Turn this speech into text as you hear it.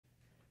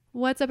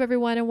What's up,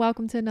 everyone, and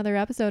welcome to another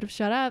episode of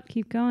Shut Up.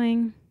 Keep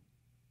going.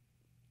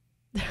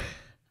 I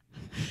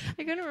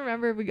couldn't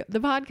remember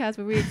the podcast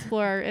where we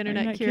explore our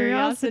internet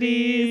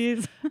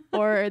curiosities.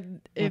 Or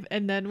if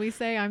and then we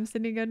say, I'm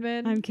Sydney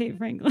Goodman. I'm Kate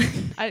Franklin.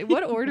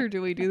 What order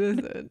do we do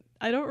this in?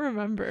 I don't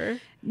remember.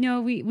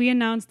 No, we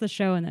announce the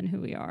show and then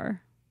who we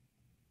are.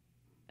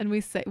 And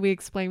we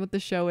explain what the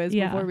show is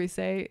before we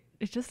say.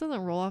 It just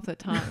doesn't roll off the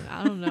tongue.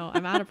 I don't know.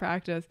 I'm out of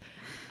practice.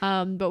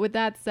 But with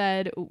that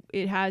said,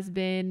 it has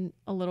been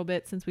a little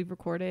bit since we've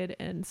recorded,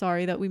 and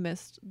sorry that we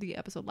missed the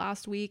episode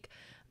last week.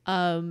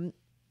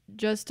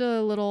 Just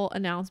a little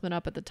announcement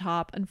up at the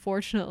top.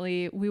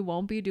 Unfortunately, we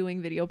won't be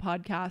doing video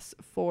podcasts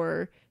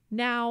for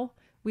now.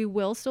 We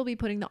will still be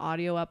putting the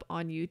audio up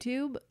on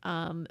YouTube,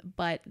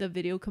 but the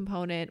video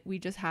component, we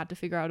just had to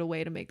figure out a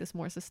way to make this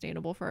more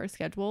sustainable for our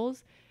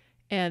schedules.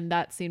 And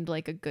that seemed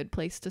like a good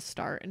place to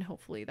start, and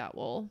hopefully that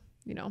will,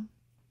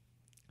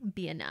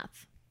 be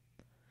enough.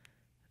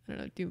 I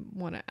don't know. Do you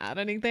want to add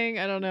anything?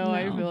 I don't know. No.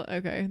 I feel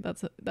okay.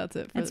 That's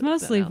it. It's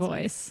mostly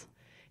voice.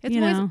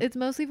 It's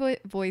mostly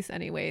voice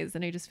anyways,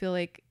 and I just feel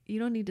like you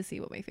don't need to see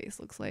what my face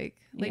looks like.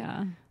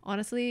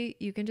 Honestly,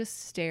 you can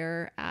just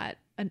stare at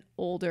an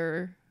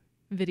older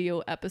video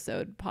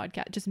episode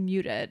podcast. Just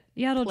mute it.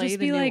 Yeah, it'll just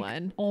be like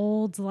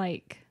old,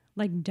 like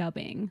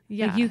dubbing.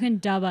 Yeah, like you can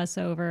dub us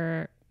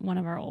over one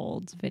of our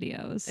old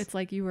videos. It's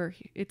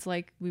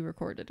like we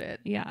recorded it.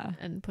 Yeah,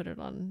 and put it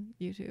on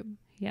YouTube.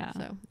 Yeah.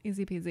 So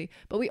easy peasy.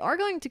 But we are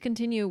going to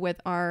continue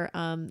with our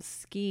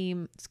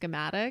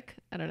schematic.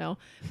 I don't know,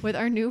 with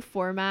our new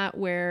format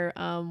where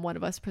one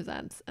of us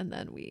presents and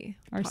then we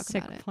our talk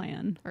sick about it.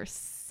 plan. Our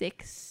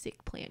sick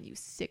plan, you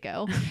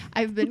sicko.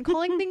 I've been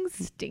calling things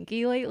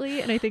stinky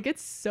lately, and I think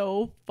it's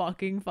so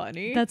fucking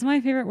funny. That's my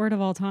favorite word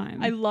of all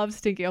time. I love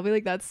stinky. I'll be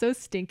like, that's so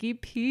stinky.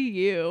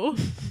 PU.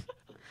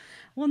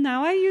 Well,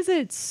 now I use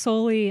it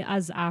solely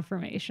as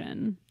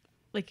affirmation.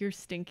 Like you're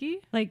stinky?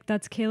 Like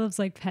that's Caleb's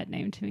like pet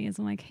name to me. Is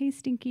I'm like, hey,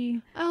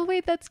 stinky. Oh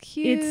wait, that's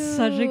cute. It's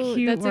such a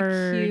cute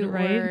word, a cute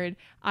right? word.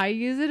 I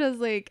use it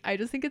as I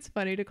just think it's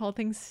funny to call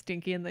things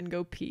stinky and then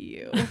go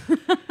PU.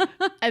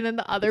 And then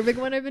the other big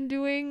one I've been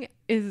doing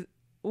is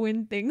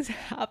when things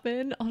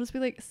happen, I'll just be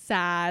like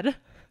sad.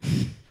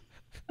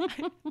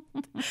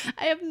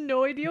 I have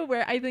no idea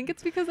where. I think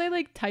it's because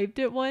I typed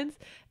it once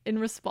in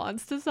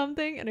response to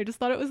something and I just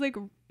thought it was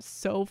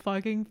so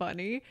fucking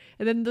funny.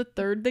 And then the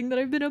third thing that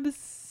I've been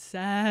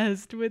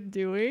obsessed with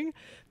doing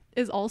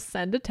is I'll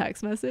send a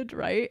text message,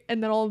 right?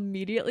 And then I'll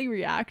immediately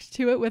react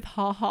to it with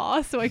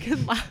haha so I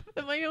can laugh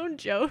at my own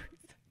jokes.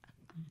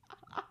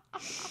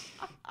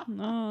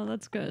 Oh,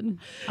 that's good.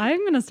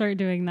 I'm gonna start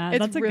doing that.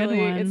 That's a good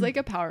one. It's like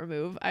a power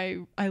move.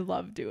 I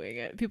love doing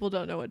it. People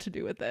don't know what to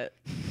do with it.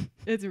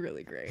 It's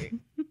really great.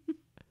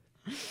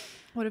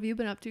 What have you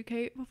been up to,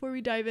 Kate, before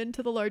we dive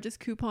into the largest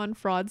coupon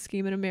fraud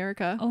scheme in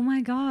America? Oh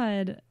my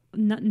God.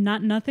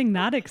 Nothing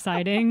that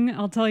exciting.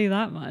 I'll tell you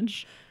that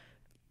much.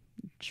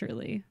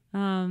 Truly.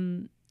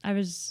 I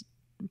was,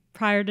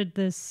 prior to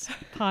this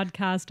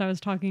podcast, I was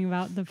talking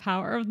about the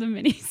power of the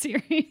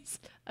miniseries.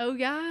 Oh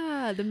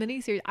yeah, the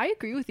miniseries. I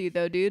agree with you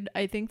though, dude.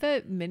 I think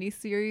that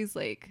miniseries,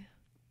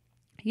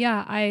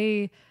 yeah,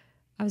 I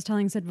was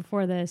telling Sid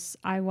before this,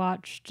 I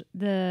watched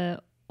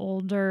the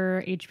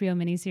older HBO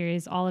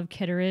miniseries, Olive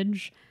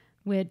Kitteridge,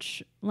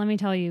 which, let me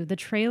tell you, the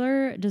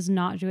trailer does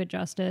not do it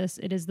justice.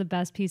 It is the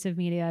best piece of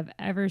media I've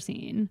ever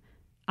seen.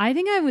 I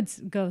think I would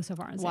go so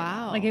far and say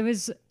that. It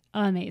was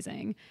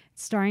amazing.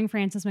 It's starring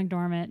Frances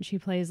McDormand. She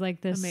plays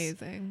this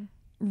amazing,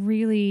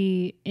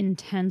 really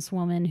intense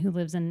woman who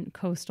lives in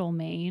coastal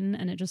Maine,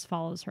 and it just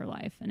follows her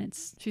life. And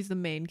she's the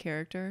main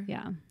character.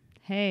 Yeah.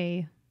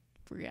 Hey.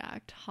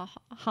 React. Ha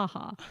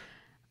ha.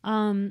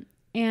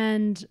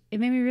 And it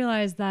made me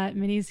realize that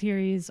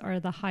miniseries are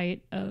the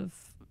height of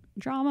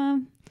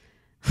drama.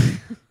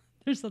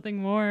 There's something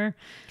more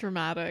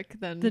dramatic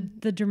than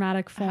the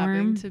dramatic form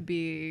having to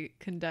be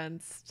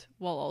condensed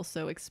while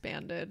also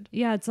expanded.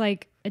 Yeah, it's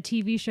like a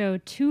TV show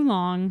too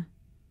long,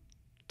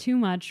 too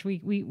much.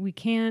 We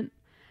can't.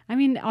 I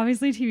mean,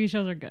 obviously TV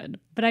shows are good,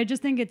 but I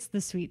just think it's the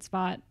sweet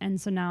spot.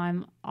 And so now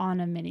I'm on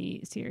a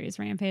mini series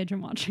rampage.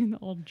 I'm watching the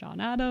old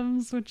John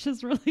Adams, which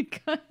is really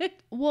good.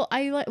 Well,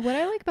 what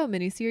I like about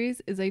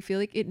miniseries is I feel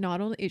like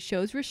it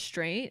shows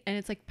restraint, and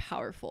it's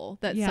powerful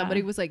that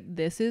somebody was like,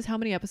 this is how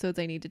many episodes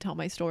I need to tell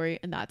my story,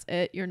 and that's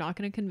it. You're not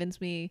going to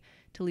convince me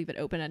to leave it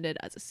open-ended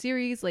as a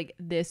series.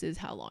 This is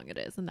how long it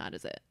is, and that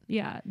is it.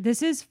 Yeah,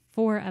 this is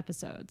 4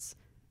 episodes.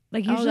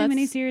 Usually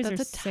miniseries are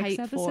 6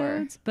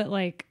 episodes, but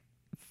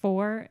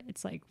 4,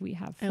 it's we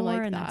have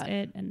 4 and that's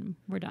it, and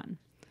we're done.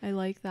 I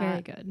like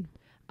that. Very good.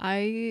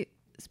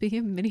 Speaking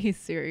of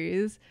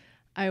miniseries,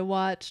 I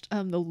watched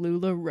the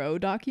LuLaRoe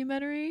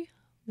documentary.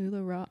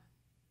 Lula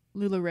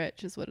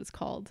Rich is what it's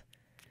called.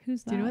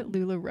 Who's that? Do you know what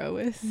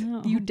LuLaRoe is?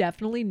 No. You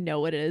definitely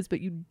know what it is,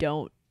 but you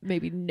don't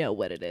maybe know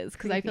what it is,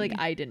 because I feel like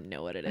I didn't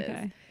know what it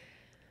is.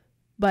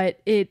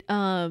 But it's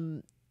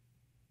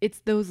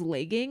those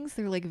leggings.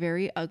 They're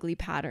very ugly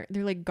pattern.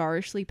 They're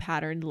garishly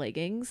patterned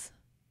leggings.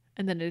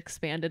 And then it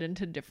expanded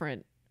into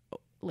different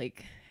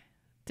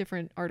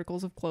different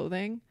articles of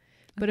clothing,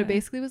 but it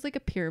basically was like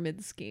a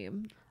pyramid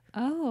scheme.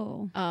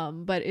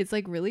 But it's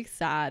like really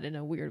sad in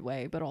a weird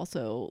way, but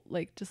also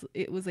like just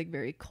it was like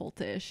very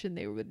cultish, and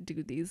they would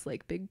do these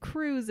like big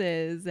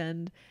cruises,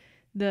 and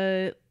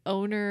the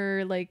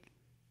owner like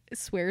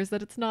swears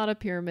that it's not a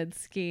pyramid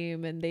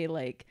scheme, and they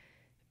like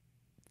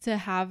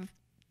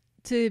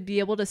to be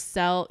able to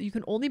sell, you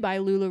can only buy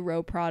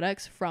LuLaRoe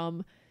products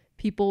from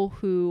people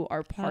who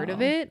are part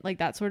of it, like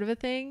that sort of a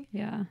thing.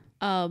 Yeah.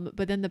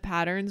 But then the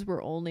patterns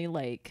were only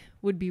like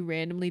would be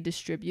randomly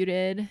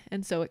distributed,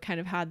 and so it kind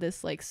of had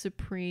this like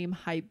supreme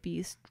hype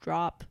beast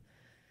drop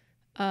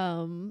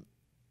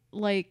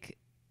like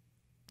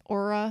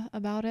aura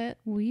about it.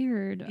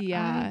 Weird.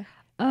 Yeah.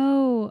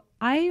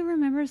 I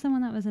remember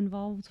someone that was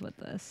involved with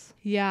this.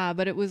 Yeah,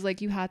 but it was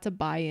like you had to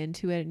buy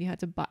into it, and you had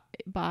to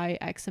buy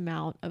X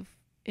amount of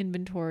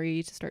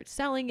inventory to start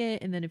selling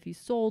it, and then if you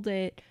sold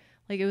it,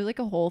 like it was like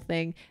a whole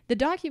thing. The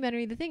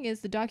documentary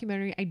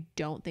I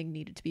don't think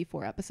needed to be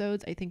 4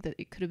 episodes. I think that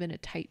it could have been a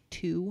tight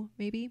 2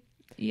 maybe.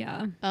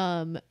 Yeah.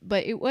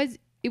 But it was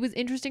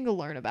interesting to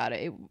learn about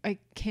it. I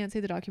can't say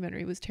the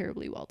documentary was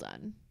terribly well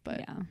done, but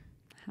yeah,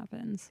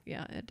 happens.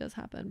 Yeah, it does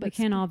happen. But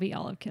they can't all be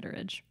Olive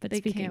Kitteridge. But they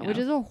can't, which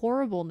is a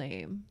horrible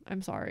name.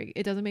 I'm sorry.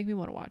 It doesn't make me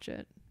want to watch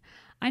it.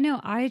 I know.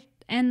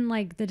 And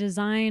like the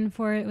design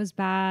for it was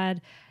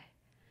bad.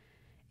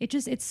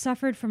 It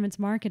suffered from its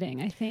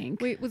marketing, I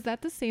think. Wait, was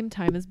that the same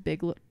time as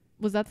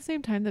was that the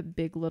same time that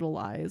Big Little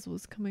Lies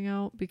was coming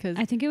out? Because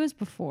I think it was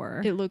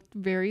before. It looked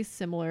very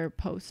similar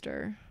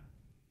poster.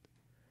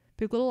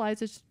 Big Little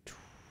Lies is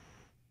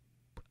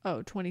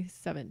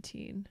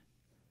 2017.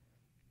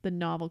 The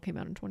novel came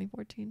out in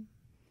 2014.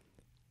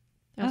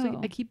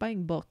 I keep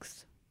buying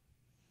books.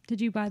 Did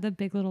you buy the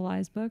Big Little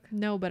Lies book?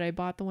 No, but I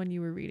bought the one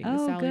you were reading, the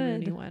Sally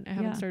Rooney one. I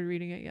haven't started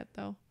reading it yet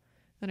though.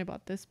 Then I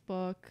bought this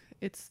book.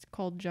 It's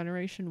called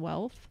Generation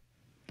Wealth.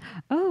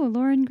 Oh,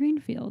 Lauren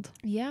Greenfield.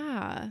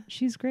 Yeah.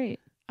 She's great.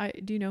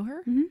 Do you know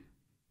her? Mm-hmm.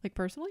 Like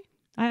personally?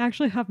 I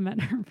actually have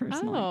met her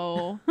personally.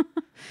 Oh.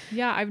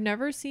 Yeah, I've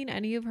never seen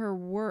any of her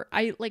work.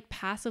 I like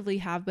passively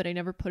have, but I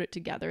never put it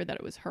together that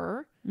it was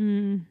her.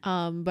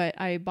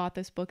 But I bought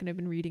this book and I've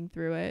been reading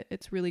through it.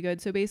 It's really good.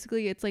 So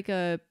basically it's like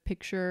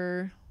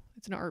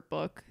it's an art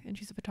book, and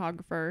she's a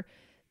photographer.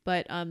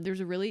 But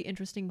there's a really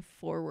interesting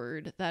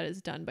foreword that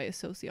is done by a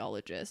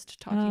sociologist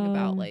talking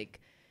about like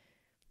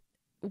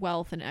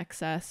wealth and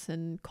excess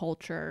and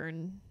culture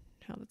and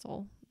how that's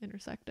all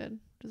intersected,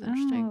 which is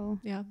interesting.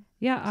 Yeah.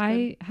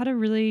 I had a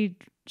really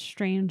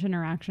strange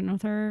interaction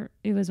with her.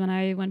 It was when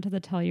I went to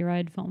the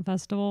Telluride Film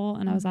Festival,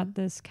 and I was at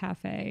this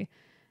cafe,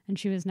 and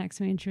she was next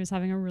to me, and she was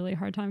having a really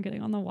hard time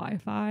getting on the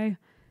Wi-Fi,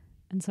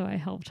 and so I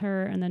helped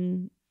her. And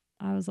then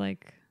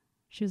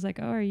she was like,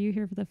 "Oh, are you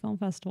here for the film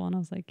festival?" And I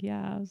was like,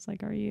 "Yeah." I was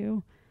like, "Are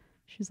you?"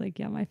 She's like,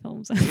 "Yeah, my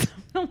film's at the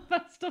film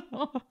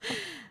festival."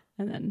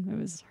 And then it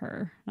was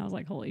her. And I was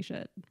like, "Holy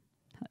shit."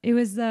 It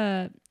was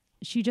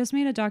she just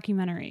made a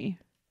documentary.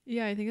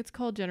 Yeah, I think it's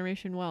called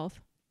Generation Wealth.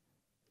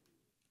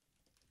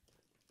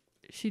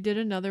 She did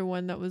another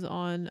one that was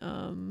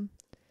on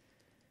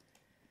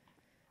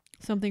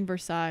something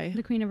Versailles.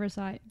 The Queen of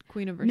Versailles.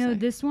 Queen of Versailles. No,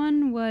 this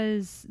one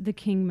was The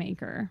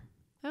Kingmaker.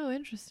 Oh,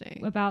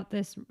 interesting. About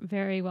this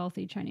very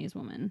wealthy Chinese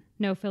woman.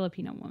 No,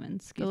 Filipino woman.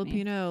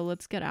 Filipino.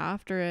 Let's get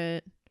after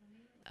it.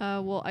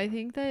 Well, I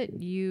think that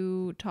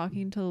you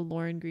talking to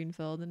Lauren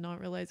Greenfield and not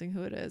realizing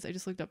who it is. I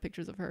just looked up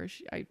pictures of her.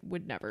 I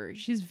would never.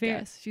 She's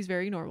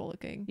very normal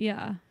looking.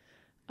 Yeah.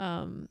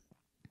 The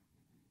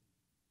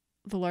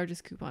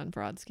largest coupon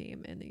fraud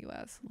scheme in the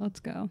U.S. Let's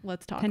go.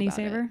 Let's talk Penny about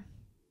Saver? It.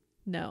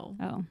 No.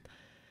 Oh.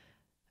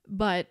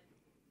 But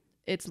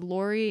it's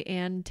Lori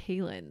Ann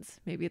Talens.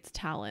 Maybe it's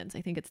Talens.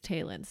 I think it's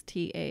Talens.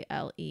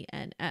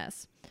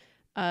 Talens.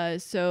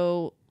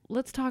 So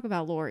let's talk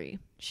about Lori.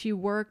 She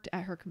worked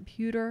at her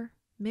computer,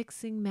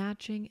 mixing,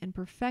 matching, and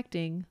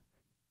perfecting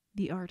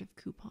the art of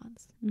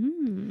coupons.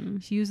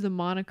 She used the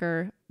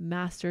moniker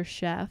Master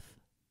Chef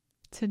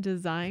to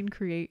design,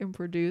 create, and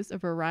produce a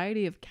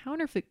variety of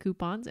counterfeit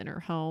coupons in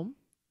her home.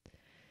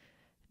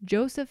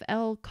 Joseph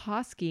L.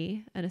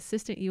 Koski, an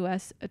assistant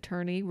U.S.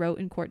 attorney, wrote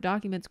in court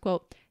documents,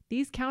 quote,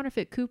 "These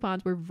counterfeit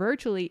coupons were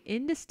virtually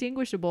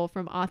indistinguishable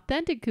from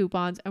authentic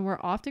coupons and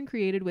were often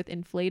created with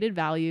inflated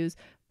values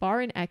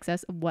far in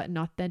excess of what an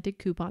authentic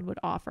coupon would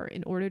offer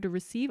in order to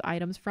receive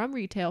items from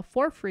retail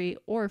for free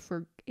or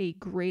for a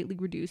greatly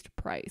reduced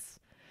price."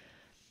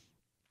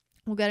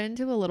 We'll get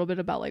into a little bit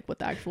about like what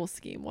the actual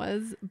scheme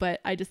was, but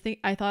I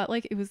thought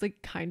like it was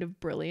like kind of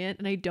brilliant,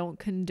 and I don't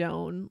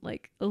condone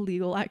like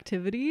illegal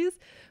activities,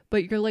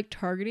 but you're like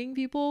targeting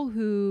people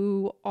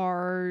who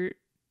are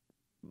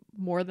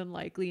more than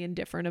likely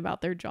indifferent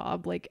about their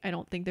job. Like I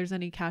don't think there's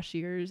any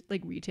cashiers,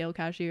 like retail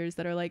cashiers,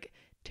 that are like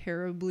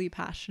terribly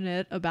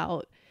passionate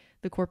about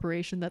the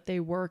corporation that they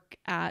work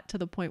at to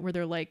the point where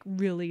they're like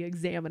really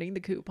examining the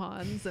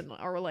coupons and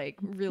are like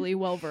really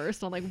well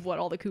versed on like what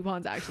all the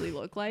coupons actually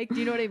look like. Do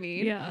you know what I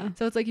mean? Yeah.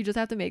 So it's like you just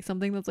have to make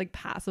something that's like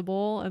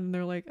passable, and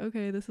they're like,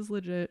 okay, this is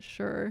legit,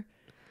 sure.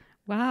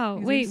 Wow.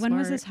 Wait, when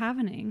was this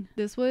happening?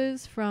 This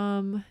was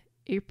from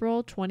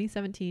April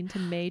 2017 to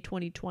May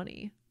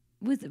 2020.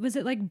 Was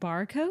it like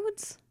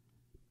barcodes?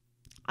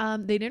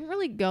 They didn't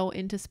really go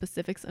into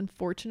specifics,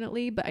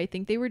 unfortunately, but I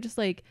think they were just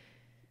like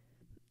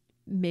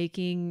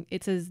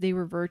it says they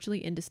were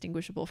virtually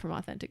indistinguishable from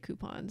authentic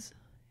coupons.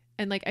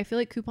 And like, I feel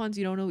like coupons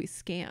you don't always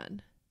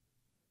scan.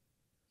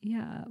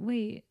 Yeah.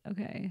 Wait.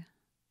 Okay.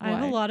 Why? I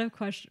have a lot of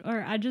questions,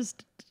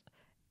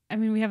 I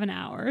mean, we have an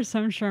hour, so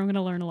I'm sure I'm going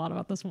to learn a lot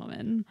about this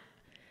woman.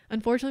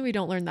 Unfortunately, we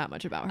don't learn that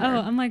much about her.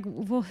 Oh, I'm like,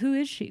 well, who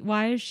is she?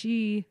 Why did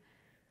she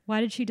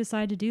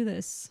decide to do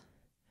this?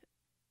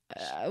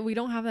 We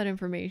don't have that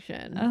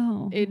information.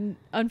 Oh.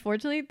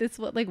 Unfortunately, this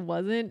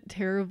wasn't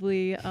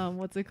terribly,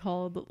 what's it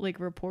called? Like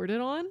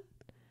reported on.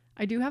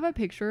 I do have a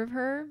picture of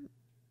her,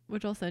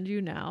 which I'll send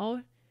you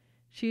now.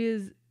 She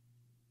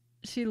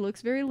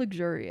looks very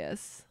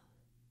luxurious.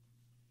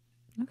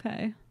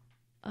 Okay.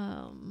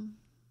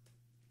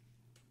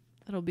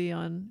 It'll be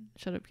on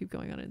Shut Up Keep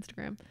Going on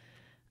Instagram.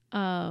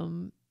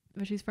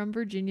 But she's from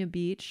Virginia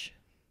Beach.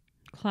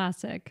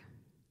 Classic.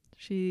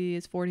 She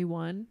is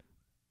 41.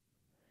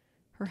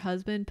 Her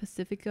husband,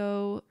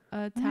 Pacifico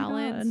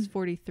Talent, is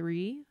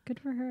 43. Good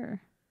for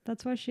her.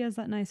 That's why she has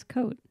that nice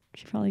coat.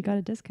 She probably got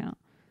a discount.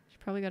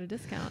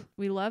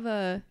 We love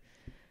a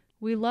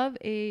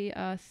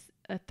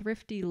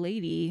thrifty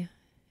lady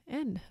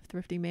and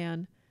thrifty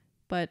man,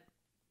 but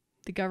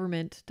the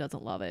government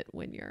doesn't love it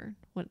when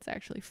it's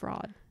actually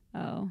fraud.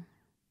 Oh.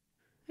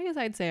 I guess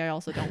I'd say I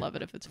also don't love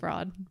it if it's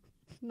fraud.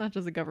 Not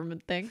just a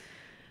government thing.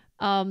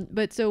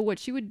 But so what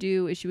she would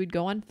do is she would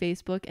go on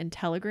Facebook and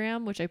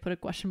Telegram, which I put a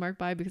question mark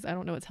by because I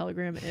don't know what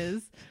Telegram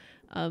is.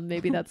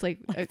 Maybe that's like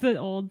the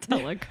old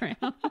Telegram.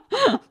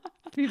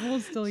 People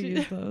still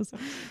use those.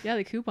 Yeah,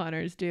 the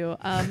couponers do.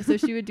 So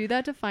she would do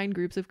that to find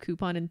groups of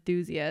coupon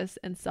enthusiasts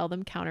and sell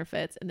them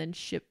counterfeits and then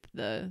ship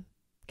the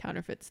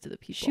counterfeits to the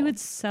people. She would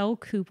sell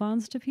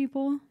coupons to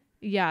people?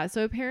 Yeah.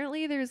 So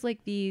apparently there's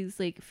like these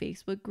like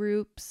Facebook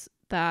groups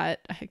that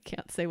I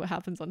can't say what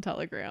happens on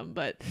Telegram,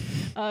 but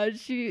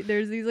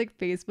there's these like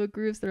Facebook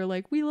groups that are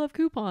like, we love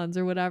coupons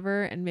or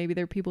whatever, and maybe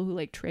they're people who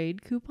like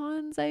trade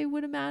coupons, I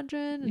would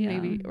imagine. Yeah.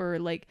 Maybe, or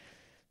like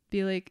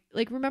be like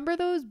remember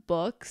those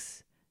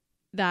books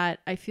that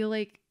I feel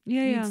like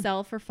you'd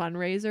sell for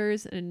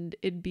fundraisers and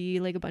it'd be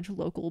like a bunch of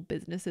local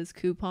businesses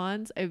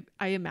coupons.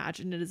 I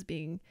imagine it as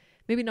being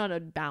maybe not a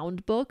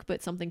bound book,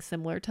 but something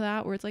similar to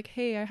that, where it's like,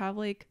 hey, I have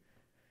like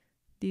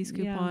these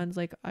coupons,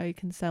 like I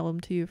can sell them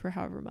to you for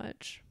however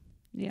much.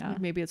 Yeah.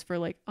 Like maybe it's for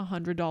like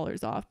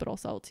 $100 off, but I'll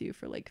sell it to you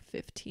for like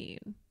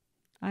 15.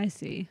 I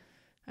see.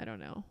 I don't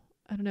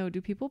know.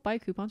 Do people buy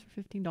coupons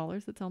for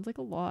 $15? That sounds like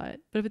a lot.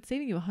 But if it's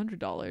saving you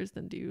 $100,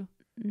 then do you?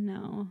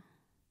 No.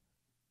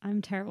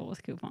 I'm terrible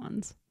with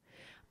coupons.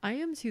 I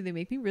am too. They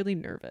make me really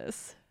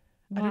nervous.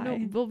 Why? I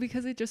don't know. Well,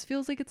 because it just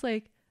feels like it's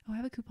like, oh, I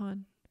have a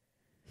coupon.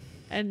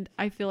 And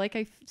I feel like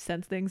I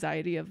sense the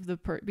anxiety of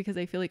because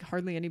I feel like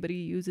hardly anybody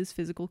uses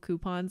physical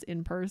coupons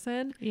in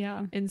person.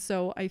 Yeah. And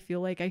so I feel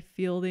like I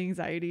feel the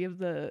anxiety of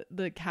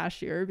the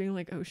cashier being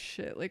like, oh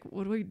shit, like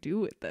what do I do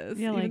with this?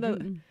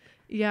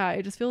 Yeah,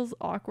 it just feels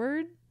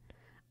awkward.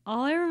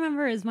 All I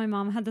remember is my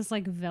mom had this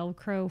like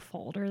Velcro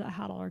folder that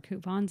had all her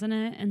coupons in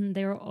it, and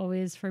they were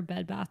always for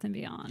Bed Bath &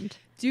 Beyond.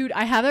 Dude,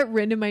 I have it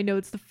written in my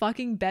notes. The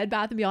fucking Bed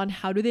Bath & Beyond,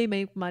 how do they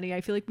make money?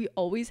 I feel like we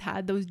always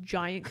had those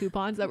giant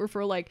coupons that were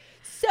for like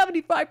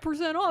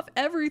 75% off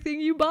everything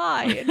you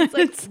buy. And it's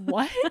like,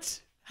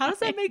 what? How does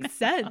that make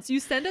sense? You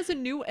send us a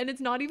new, and it's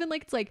not even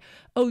like, it's like,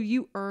 oh,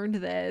 you earned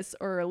this,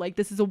 or like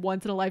this is a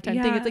once in a lifetime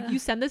thing. It's like, you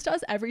send this to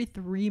us every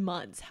 3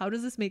 months. How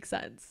does this make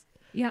sense?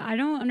 Yeah, I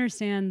don't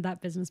understand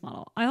that business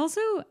model. I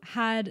also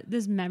had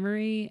this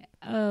memory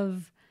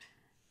of,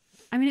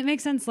 I mean, it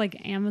makes sense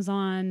like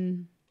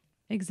Amazon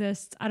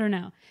exists. I don't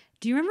know.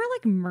 Do you remember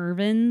like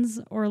Mervyn's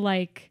or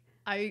like...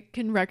 I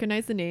can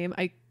recognize the name.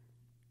 I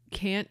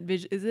can't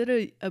is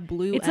it a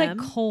blue It's M? like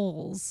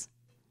Kohl's.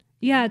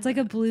 Yeah, it's like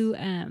a blue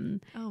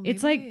M. Oh,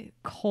 it's like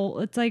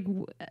It's like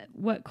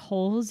what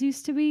Kohl's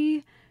used to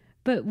be.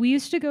 But we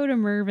used to go to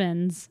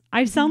Mervyn's.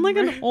 I sound like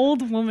an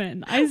old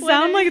woman. I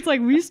sound like it's like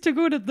we used to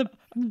go to the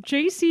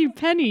JC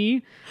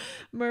Penney.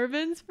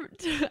 Mervyn's.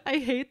 I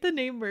hate the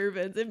name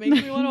Mervyn's. It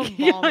makes me want to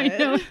vomit. I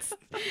know.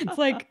 It's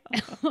like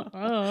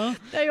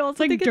I also it's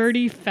like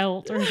dirty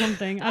felt or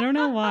something. I don't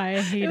know why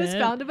I hate it. It was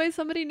founded by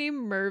somebody named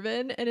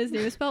Mervyn, and his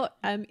name is spelled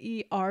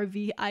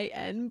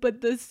Mervyn,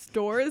 but the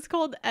store is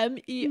called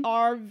Mervyn,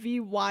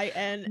 and why?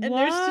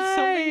 there's just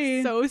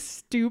something so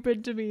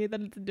stupid to me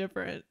that it's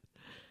different.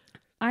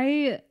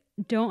 I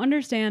don't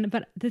understand,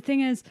 but the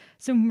thing is,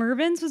 so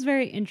Mervyn's was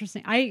very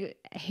interesting. I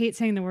hate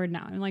saying the word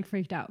now. I'm like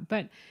freaked out,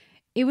 but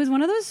it was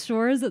one of those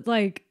stores that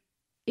like,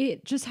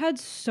 it just had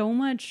so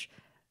much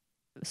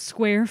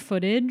square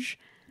footage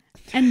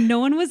and no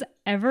one was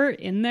ever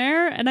in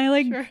there. And I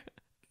like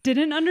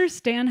didn't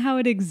understand how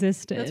it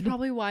existed. That's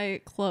probably why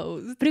it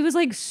closed. But it was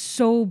like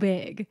so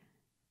big.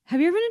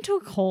 Have you ever been into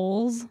a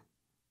Kohl's?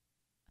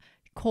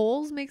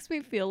 Kohl's makes me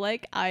feel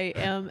like I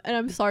am, and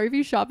I'm sorry if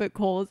you shop at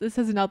Kohl's. This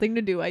has nothing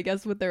to do, I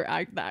guess, with the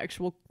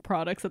actual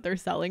products that they're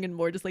selling and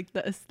more just like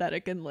the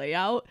aesthetic and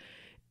layout.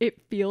 it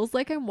feels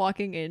like I'm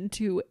walking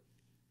into,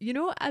 you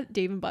know, at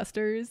Dave and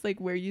Buster's, like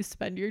where you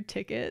spend your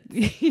tickets.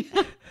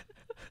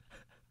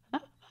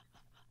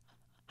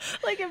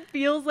 Like it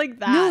feels like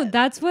that. No,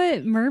 that's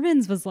what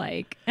Mervyn's was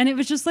like. And it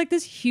was just like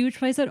this huge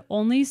place that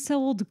only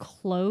sold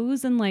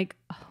clothes and like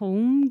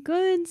home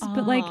goods.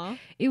 But like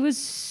it was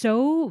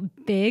so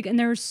big and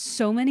there were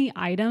so many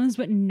items,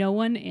 but no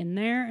one in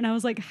there. And I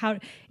was like, how?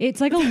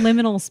 It's like a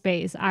liminal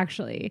space,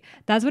 actually.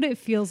 That's what it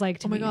feels like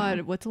to me. Oh my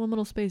God. What's a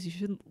liminal space? You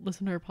should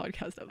listen to our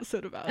podcast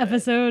episode about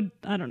it.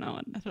 I don't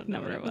know. I don't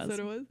know what episode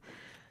it was.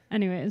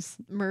 Anyways.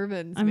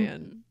 Mervyn's,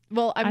 man.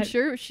 Well, I'm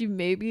sure she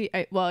maybe,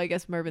 I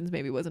guess Mervyn's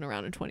maybe wasn't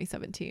around in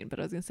 2017, but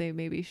I was going to say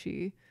maybe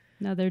she.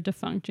 No, they're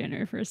defunct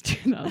January 1st,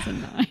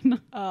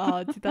 2009.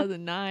 Oh,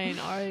 2009,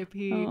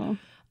 RIP.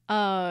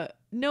 Oh.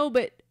 No,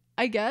 but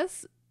I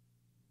guess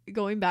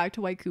going back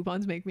to why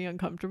coupons make me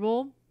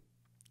uncomfortable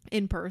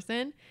in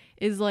person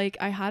is like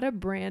I had a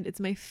brand. It's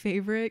my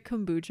favorite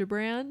kombucha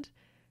brand.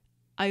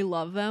 I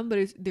love them,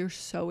 but they're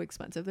so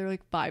expensive. They're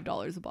like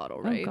 $5 a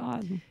bottle, right? Oh,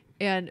 God.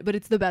 But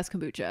it's the best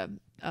kombucha.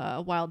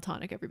 Wild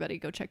Tonic, everybody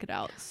go check it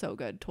out. So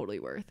good, totally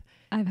worth.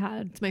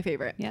 It's my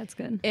favorite. Yeah, it's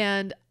good.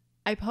 And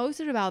I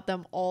posted about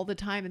them all the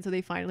time, and so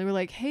they finally were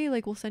like, hey,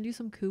 like we'll send you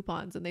some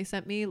coupons, and they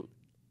sent me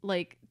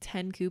like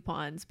 10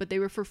 coupons, but they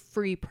were for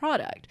free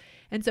product.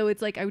 And so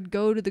it's like I would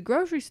go to the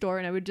grocery store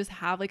and I would just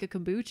have like a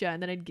kombucha,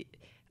 and then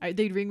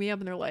they'd ring me up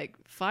and they're like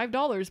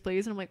 $5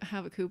 please, and I'm like, I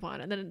have a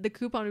coupon, and then the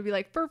coupon would be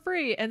like for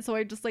free, and so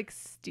I just like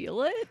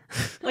steal it.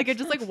 Like I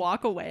just like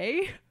walk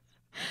away.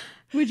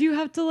 Would you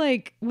have to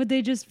like, would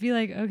they just be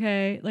like,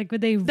 okay, like would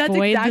they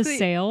void the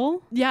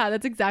sale? Yeah,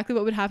 that's exactly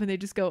what would happen. They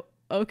just go,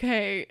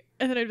 okay.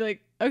 And then I'd be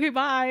like, okay,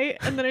 bye.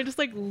 And then I just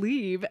like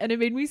leave. And it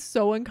made me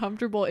so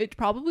uncomfortable. It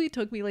probably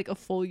took me like a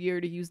full year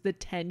to use the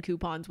 10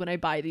 coupons when I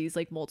buy these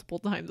like multiple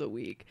times a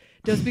week,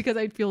 just because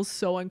I'd feel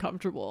so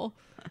uncomfortable.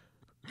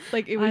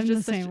 Like it was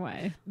just the same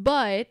way.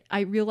 But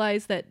I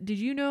realized that, did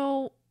you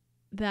know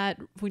that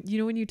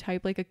when you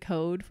type like a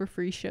code for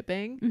free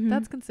shipping,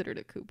 that's considered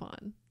a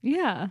coupon?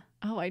 Yeah.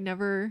 Oh, I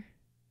never.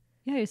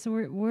 Yeah, so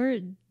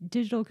we're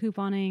digital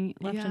couponing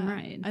left and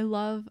right. I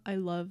love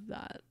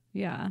that.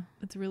 Yeah.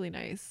 It's really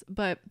nice.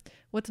 But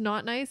what's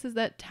not nice is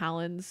that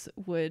Talons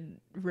would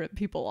rip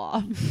people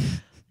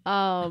off.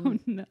 Oh,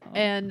 no.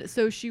 And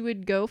so she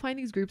would go find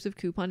these groups of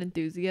coupon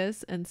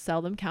enthusiasts and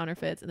sell them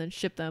counterfeits and then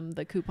ship them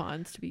the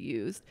coupons to be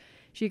used.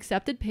 She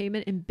accepted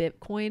payment in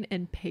Bitcoin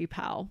and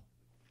PayPal,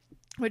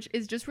 which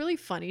is just really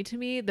funny to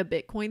me, the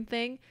Bitcoin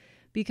thing,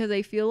 because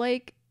I feel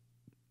like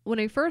when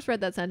I first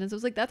read that sentence, I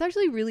was like, that's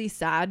actually really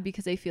sad,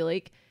 because I feel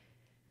like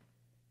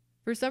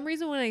for some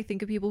reason when I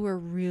think of people who are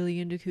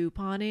really into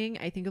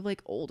couponing, I think of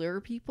like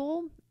older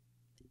people,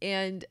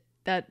 and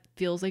that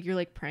feels like you're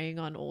like preying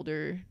on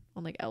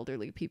like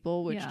elderly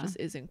people, which just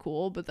isn't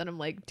cool. But then I'm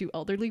like, do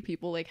elderly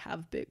people like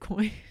have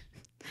Bitcoin?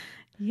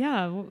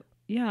 Yeah.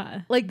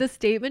 Yeah. Like the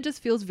statement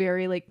just feels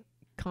very like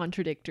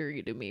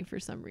contradictory to me for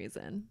some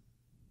reason.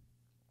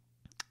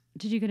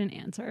 Did you get an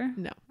answer?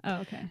 No. Oh,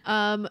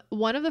 okay.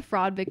 One of the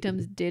fraud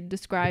victims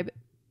described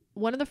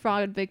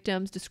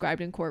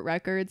in court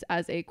records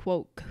as a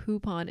quote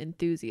coupon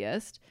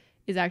enthusiast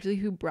is actually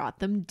who brought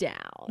them down.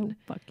 Oh,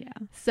 fuck yeah.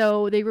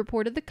 So they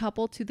reported the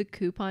couple to the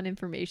Coupon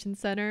Information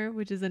Center,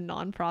 which is a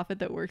nonprofit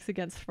that works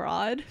against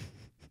fraud.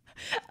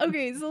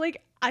 Okay, so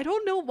like I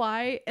don't know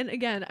why, and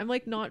again, I'm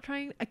like not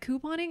trying.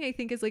 Couponing I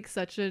think is like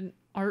such an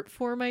art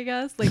form, I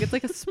guess. Like it's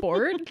like a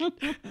sport.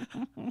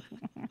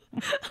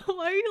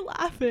 Why are you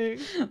laughing?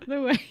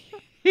 The way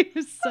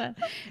you said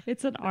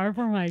it's an art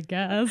form, I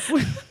guess.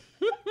 Well,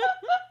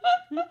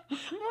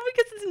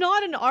 because it's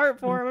not an art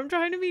form. I'm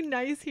trying to be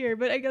nice here,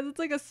 but I guess it's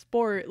like a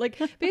sport. Like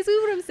basically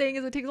what I'm saying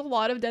is it takes a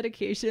lot of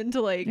dedication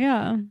to like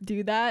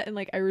do that, and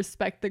like I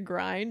respect the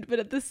grind, but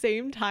at the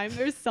same time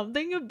there's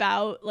something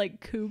about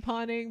like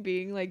couponing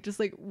being like just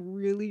like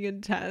really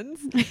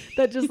intense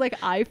that just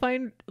like I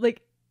find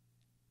like,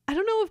 I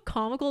don't know if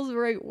comical is the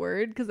right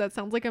word, because that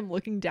sounds like I'm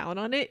looking down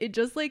on it. It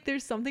just like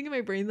there's something in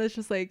my brain that's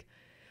just like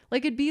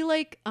it'd be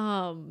like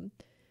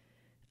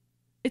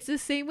it's the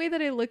same way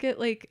that I look at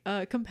like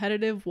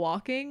competitive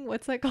walking.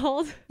 What's that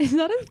called? Is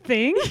that a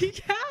thing?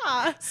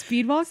 Yeah.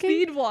 Speed walking?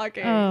 Speed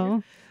walking.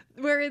 Oh.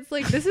 Where it's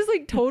like, this is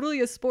like totally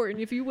a sport.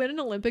 And if you win an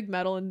Olympic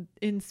medal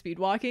in speed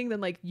walking,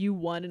 then like you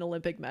won an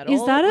Olympic medal.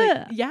 Is that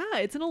like, yeah,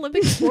 it's an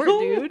Olympic sport,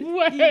 dude.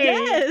 Way.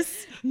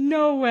 Yes.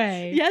 No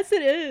way. Yes,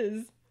 it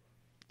is.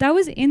 That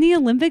was in the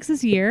Olympics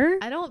this year?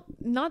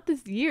 Not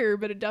this year,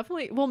 but it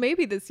definitely, well,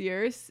 maybe this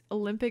year,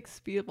 Olympic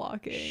speed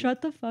walking.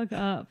 Shut the fuck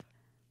up.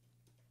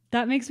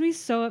 That makes me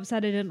so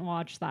upset I didn't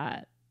watch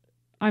that.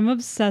 I'm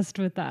obsessed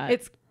with that.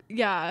 It's,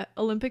 yeah,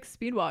 Olympic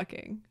speed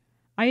walking.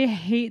 I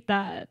hate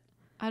that.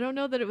 I don't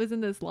know that it was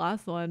in this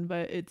last one,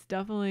 but it's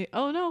definitely,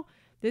 oh no,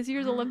 this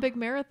year's Olympic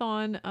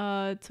marathon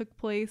took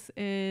place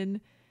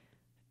in,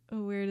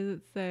 where does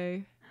it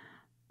say?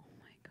 Oh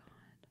my God.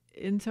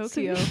 In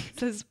Tokyo. So it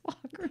says walk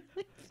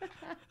really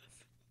fast.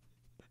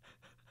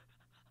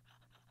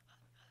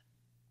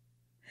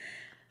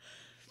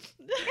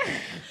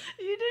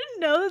 You didn't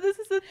know that this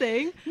is a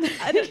thing?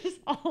 And they just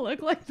all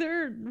look like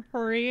they're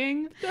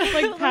hurrying,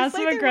 like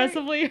passive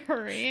aggressively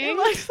hurrying. It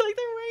looks like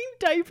they're wearing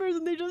diapers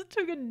and they just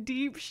took a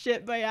deep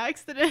shit by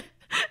accident,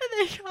 and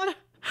they gotta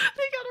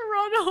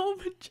run home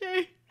and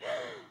change.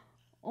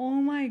 Oh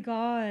my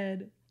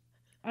god,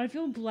 I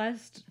feel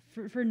blessed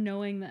for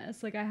knowing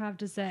this. Like, I have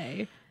to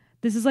say,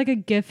 this is like a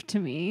gift to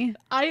me.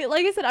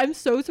 Like I said, I'm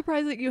so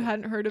surprised that you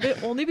hadn't heard of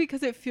it, only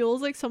because it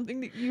feels like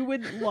something that you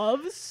would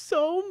love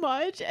so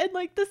much, and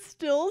like the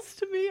stills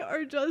to me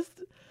are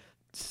just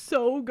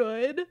so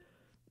good.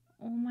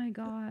 Oh my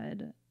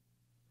god.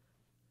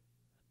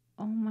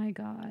 Oh my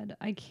god.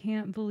 I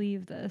can't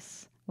believe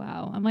this.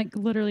 Wow. I'm like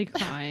literally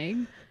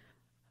crying.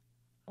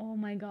 Oh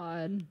my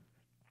god.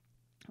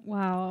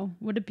 Wow.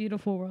 What a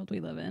beautiful world we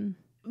live in.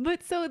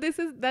 But so this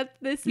is how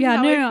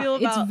I feel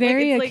about, it's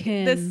very like,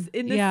 akin. Like this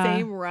in the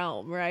same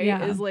realm, right?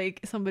 Yeah. Is like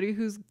somebody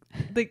who's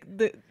like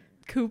the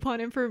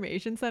Coupon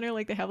Information Center,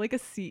 like they have like a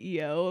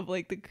CEO of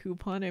like the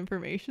Coupon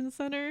Information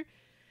Center,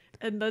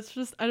 and that's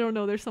just, I don't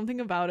know, there's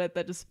something about it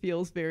that just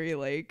feels very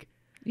like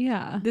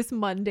this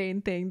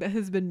mundane thing that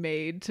has been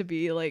made to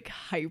be like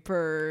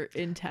hyper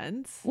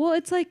intense. Well,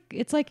 it's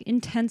like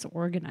intense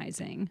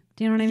organizing.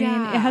 Do you know what I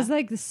mean? It has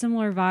like the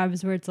similar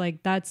vibes where it's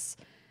like that's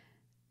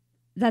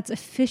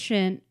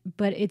efficient,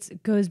 but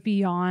it goes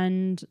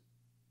beyond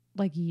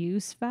like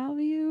use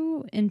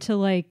value into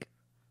like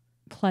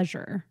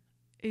pleasure.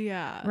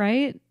 Yeah.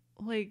 Right?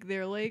 Like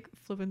they're like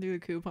flipping through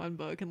the coupon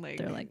book and like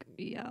they're like,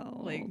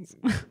 yo. Like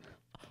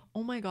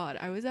oh my god,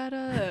 I was at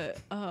a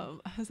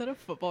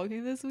football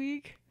game this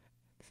week.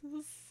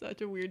 This is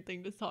such a weird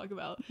thing to talk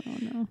about. Oh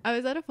no. I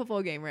was at a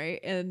football game, right?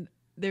 And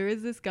there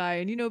is this guy,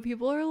 and you know,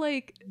 people are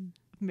like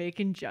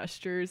making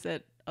gestures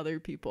at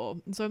other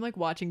people. And so I'm like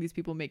watching these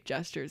people make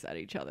gestures at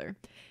each other.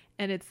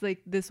 And it's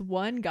like this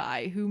one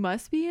guy who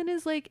must be in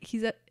his like,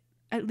 he's at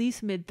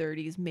least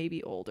mid-30s,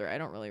 maybe older. I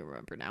don't really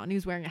remember now. And he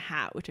was wearing a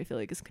hat, which I feel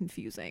like is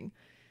confusing,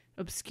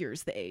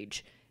 obscures the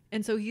age.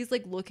 And so he's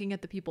like looking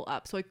at the people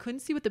up. So I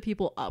couldn't see what the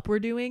people up were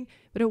doing.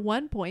 But at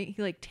one point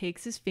he like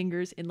takes his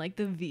fingers in like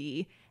the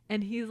V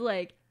and he's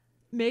like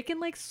making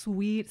like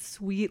sweet,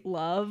 sweet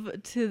love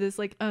to this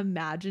like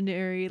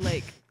imaginary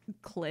like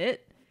clit.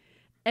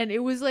 And it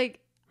was like,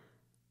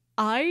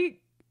 I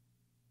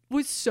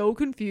was so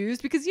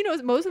confused because, you know,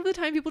 most of the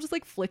time people just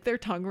like flick their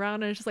tongue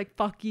around and it's just like,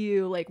 fuck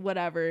you, like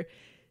whatever.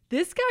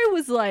 This guy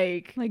was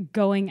like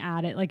going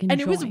at it, like enjoying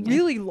it. And it was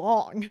really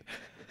long.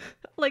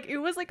 Like it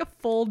was like a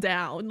full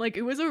down. Like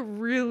it was a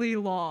really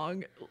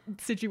long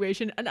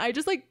situation. And I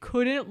just like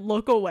couldn't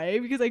look away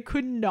because I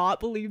could not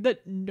believe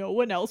that no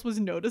one else was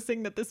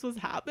noticing that this was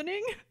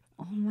happening.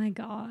 Oh my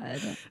God.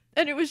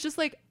 And it was just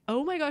like,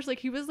 oh my gosh, like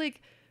he was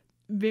like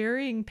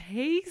varying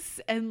pace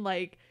and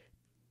like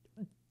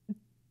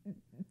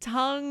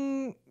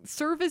tongue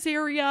surface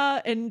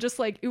area and just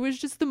like it was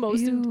just the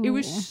most it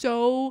was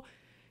so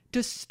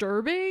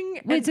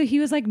disturbing. Wait, so he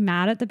was like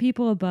mad at the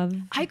people above?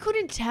 I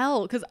couldn't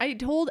tell because I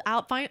told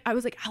I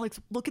was like, Alex,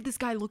 look at this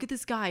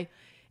guy,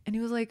 and he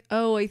was like,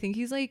 oh, I think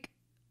he's like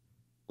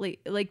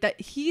that.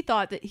 He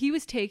thought that he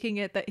was taking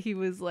it that he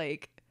was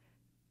like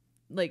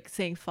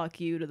saying fuck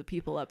you to the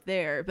people up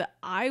there, but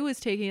I was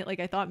taking it like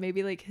I thought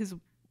maybe like his,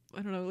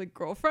 I don't know, like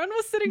girlfriend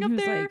was sitting up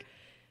there.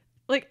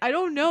 Like I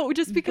don't know,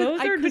 just because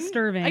those are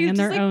disturbing in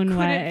their own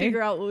way. I couldn't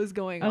figure out what was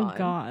going on. Oh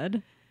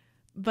God!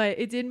 But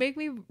it did make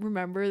me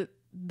remember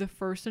the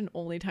first and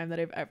only time that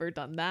I've ever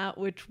done that,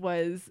 which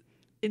was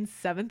in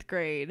 7th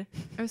grade.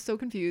 I was so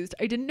confused.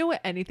 I didn't know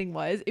what anything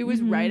was. It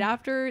was right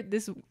after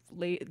this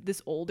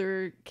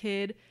older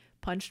kid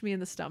punched me in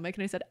the stomach,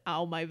 and I said,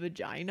 "Ow, my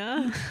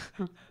vagina."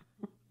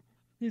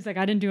 He's like,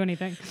 "I didn't do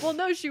anything." Well,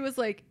 no, she was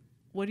like,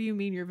 "What do you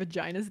mean your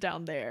vagina's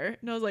down there?"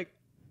 And I was like,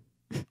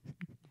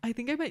 I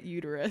think I meant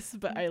uterus,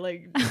 but I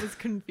was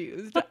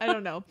confused. I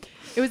don't know.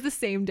 It was the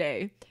same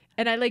day.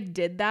 And I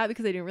did that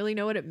because I didn't really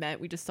know what it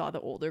meant. We just saw the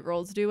older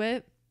girls do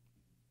it.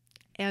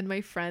 And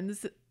my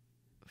friend's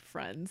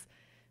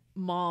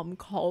mom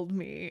called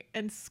me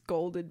and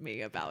scolded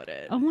me about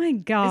it. Oh my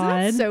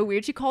God. Isn't that so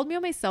weird? She called me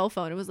on my cell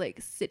phone and was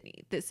like,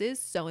 Sydney, this is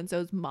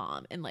so-and-so's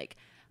mom. And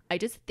I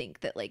just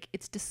think that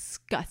it's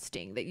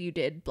disgusting that you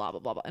did blah,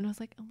 blah, blah, blah. And I was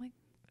like,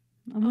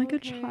 I'm like a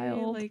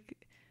child.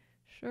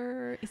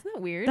 Sure. Isn't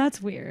that weird?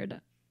 That's weird.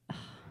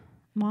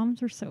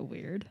 Moms are so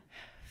weird.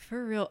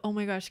 For real. Oh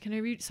my gosh. Can I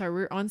read? Sorry,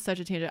 we're on such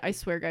a tangent. I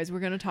swear, guys,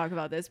 we're going to talk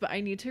about this, but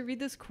I need to read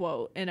this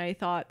quote. And I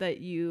thought that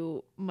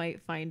you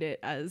might find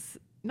it as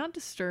not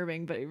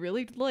disturbing, but it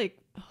really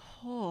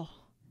oh.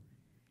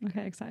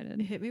 Okay, excited.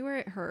 It hit me where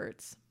it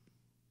hurts.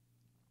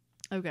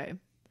 Okay.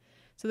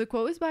 So the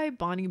quote is by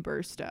Bonnie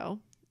Burstow.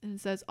 And it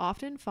says,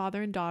 often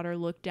father and daughter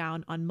look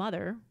down on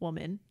mother,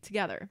 woman,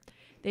 together.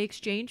 They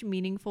exchange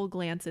meaningful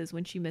glances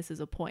when she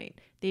misses a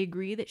point. They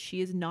agree that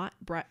she is not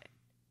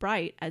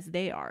bright as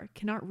they are,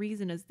 cannot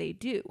reason as they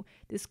do.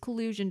 This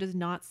collusion does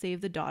not save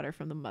the daughter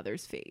from the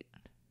mother's fate.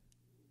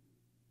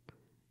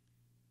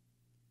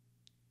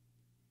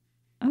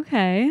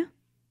 Okay.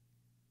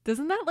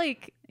 Doesn't that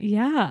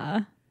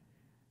yeah.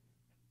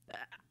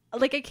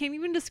 I can't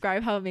even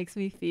describe how it makes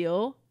me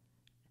feel.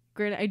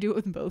 granted, I do it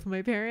with both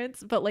my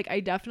parents, but like I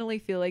definitely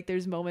feel like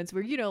there's moments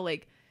where, you know,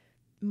 like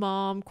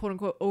mom quote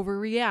unquote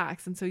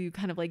overreacts, and so you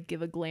kind of like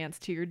give a glance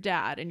to your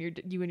dad, and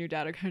you and your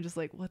dad are kind of just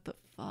like, what the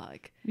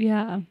fuck?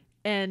 Yeah.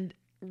 And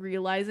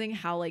realizing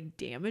how like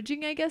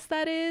damaging I guess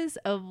that is,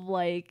 of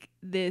like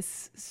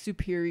this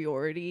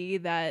superiority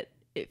that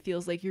it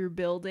feels like you're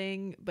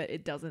building, but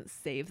it doesn't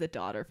save the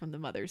daughter from the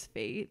mother's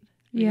fate.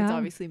 I mean, it's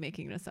obviously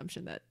making an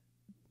assumption that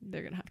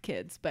they're gonna have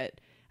kids,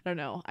 but I don't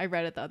know. I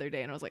read it the other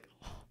day and I was like,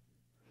 oh.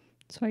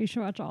 That's why you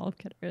should watch Olive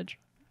Kitteridge.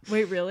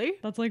 Wait, really?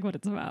 That's like what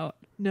it's about.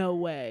 No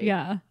way.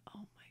 Yeah. Oh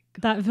my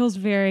god. That feels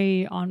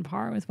very on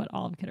par with what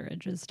Olive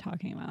Kitteridge is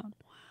talking about. Wow.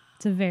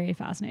 It's a very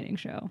fascinating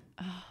show.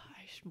 Oh,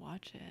 I should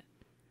watch it.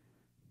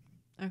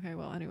 Okay,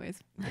 well, anyways,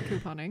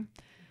 couponing.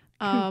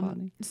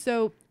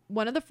 So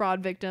one of the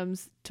fraud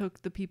victims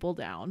took the people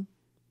down.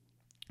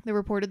 They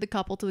reported the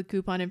couple to the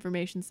Coupon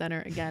Information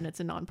Center. Again,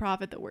 it's a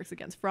nonprofit that works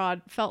against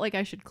fraud. Felt like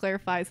I should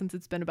clarify since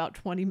it's been about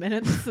 20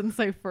 minutes since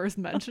I first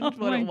mentioned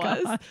what it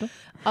was.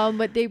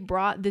 But they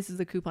brought, this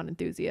is a coupon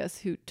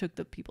enthusiast who took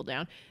the people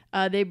down.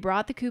 They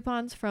brought the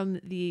coupons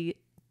from they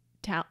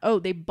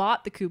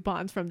bought the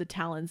coupons from the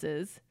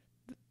Talonses,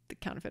 the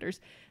counterfeiters,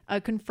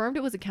 confirmed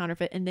it was a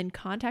counterfeit, and then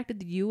contacted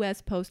the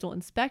U.S. Postal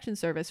Inspection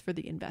Service for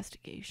the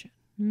investigation.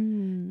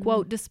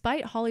 Quote,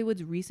 despite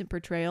Hollywood's recent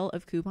portrayal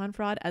of coupon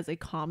fraud as a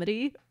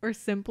comedy or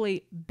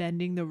simply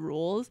bending the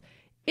rules,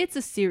 it's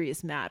a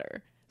serious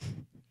matter.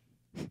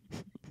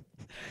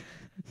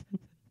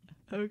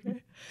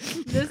 Okay.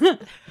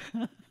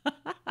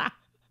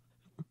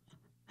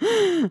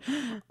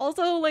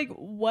 Also, like,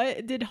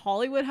 what did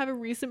Hollywood have a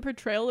recent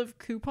portrayal of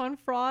coupon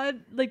fraud?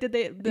 Like, did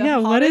they?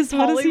 What is he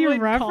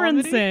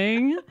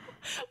referencing?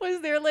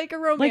 Was there like a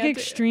romantic, like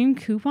extreme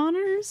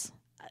couponers?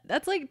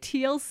 That's like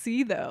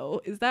TLC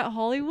though. Is that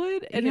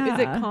Hollywood? And is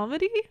it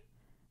comedy?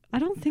 I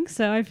don't think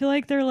so. I feel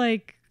like they're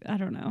like, I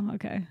don't know.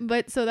 Okay.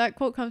 But so that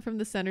quote comes from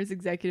the center's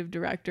executive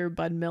director,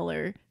 Bud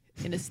Miller,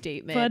 in a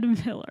statement.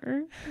 Bud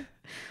Miller.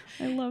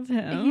 I love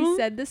him. He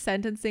said the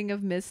sentencing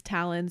of Miss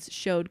Talons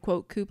showed,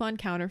 quote, coupon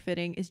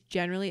counterfeiting is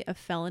generally a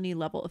felony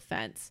level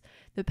offense,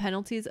 the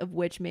penalties of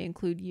which may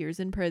include years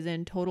in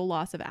prison, total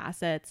loss of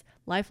assets,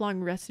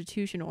 lifelong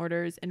restitution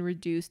orders, and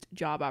reduced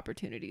job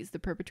opportunities. The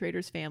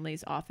perpetrators'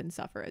 families often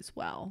suffer as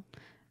well.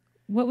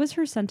 What was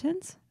her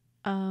sentence?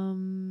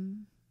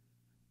 12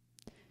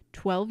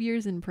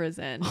 years in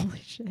prison. Holy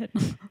shit.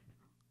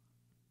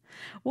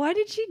 Why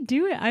did she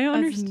do it? I don't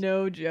understand.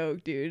 No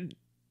joke, dude.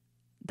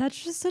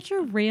 That's just such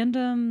a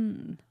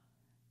random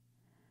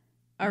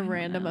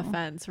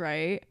offense,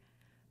 right?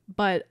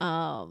 But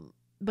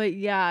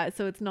yeah,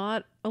 so it's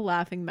not a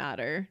laughing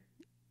matter.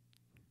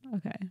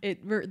 Okay.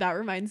 That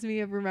reminds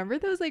me of, remember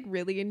those like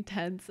really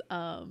intense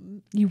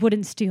you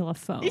wouldn't steal a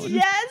phone.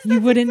 Yes.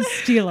 You wouldn't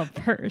steal a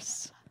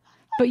purse.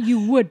 But you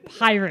would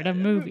pirate a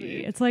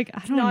movie. It's like, I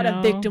don't know. It's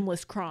not a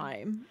victimless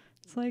crime.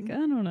 It's like, I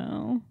don't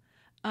know.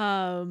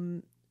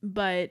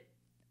 But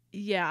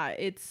yeah,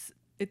 it's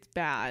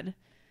bad.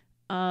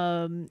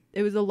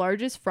 It was the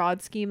largest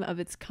fraud scheme of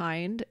its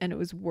kind, and it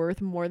was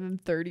worth more than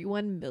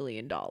 $31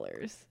 million.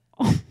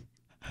 Oh.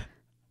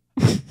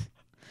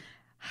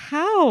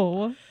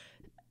 How?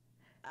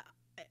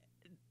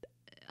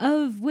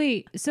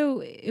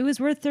 So it was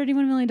worth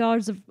 $31 million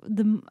of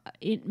the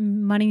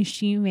money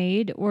she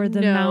made, or the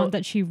amount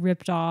that she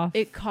ripped off?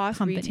 It cost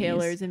companies,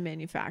 retailers and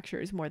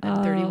manufacturers more than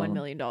 $31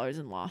 million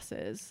in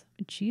losses.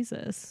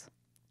 Jesus.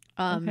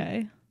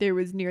 Okay. There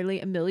was nearly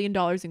 $1 million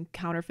in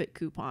counterfeit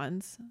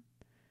coupons.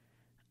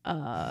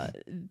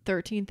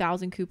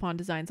 13,000 coupon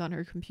designs on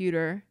her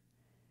computer,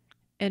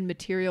 and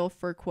material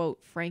for, quote,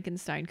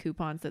 Frankenstein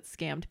coupons that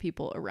scammed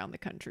people around the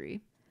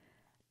country.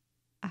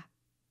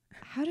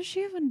 How does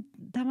she have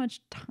that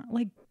much time?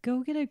 Like,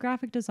 go get a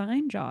graphic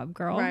design job,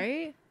 girl.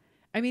 Right?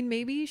 I mean,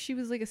 maybe she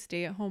was like a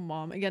stay-at-home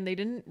mom. Again, they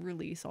didn't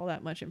release all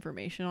that much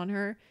information on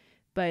her,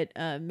 but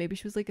maybe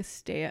she was like a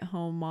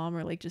stay-at-home mom,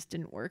 or like just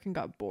didn't work and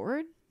got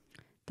bored.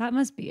 That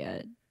must be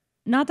it.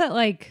 Not that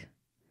like,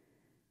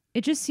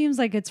 it just seems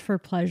like it's for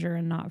pleasure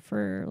and not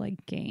for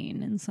like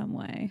gain in some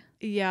way.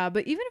 Yeah,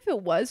 but even if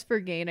it was for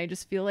gain, I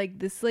just feel like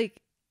this,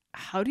 like,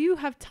 how do you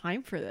have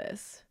time for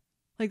this?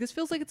 Like, this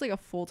feels like it's like a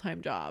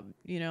full-time job,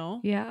 you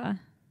know? Yeah.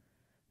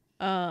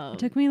 It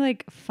took me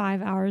like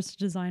 5 hours to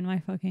design my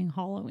fucking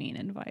Halloween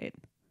invite.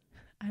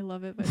 I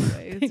love it, by the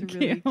way. It's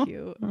really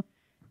cute.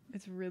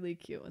 It's really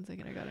cute. 1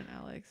 second, I got an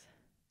Alex.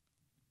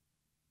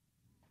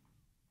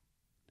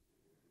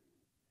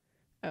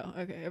 Oh,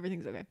 okay.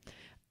 Everything's okay.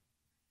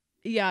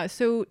 Yeah,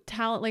 so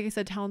like I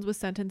said, Talons was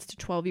sentenced to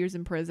 12 years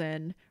in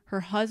prison. Her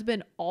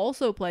husband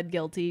also pled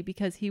guilty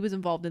because he was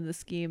involved in the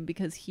scheme,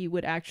 because he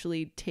would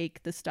actually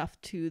take the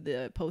stuff to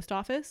the post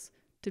office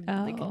to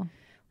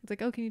it's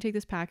like, oh, can you take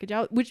this package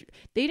out? Which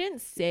they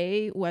didn't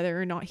say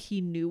whether or not he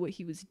knew what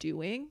he was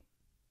doing.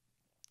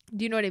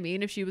 Do you know what I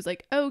mean? If she was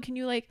like, oh, can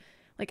you like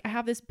I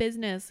have this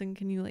business, and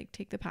can you like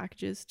take the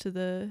packages to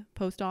the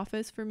post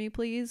office for me,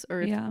 please?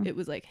 Or if it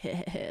was like,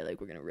 hey,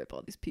 like, we're gonna rip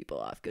all these people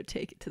off, go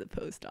take it to the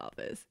post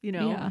office, you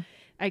know?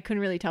 I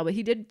couldn't really tell, but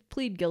he did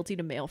plead guilty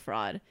to mail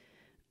fraud.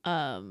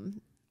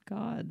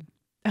 God.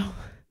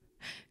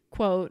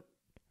 Quote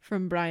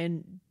from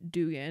Brian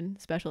Dugan,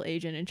 special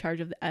agent in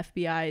charge of the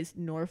FBI's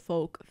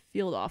Norfolk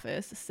field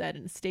office, said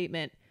in a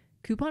statement,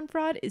 "Coupon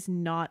fraud is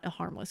not a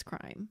harmless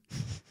crime."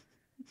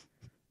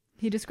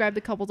 He described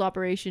the couple's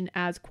operation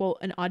as, quote,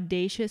 "an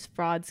audacious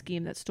fraud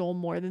scheme that stole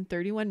more than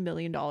 $31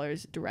 million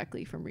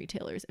directly from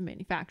retailers and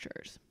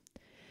manufacturers."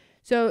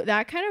 So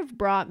that kind of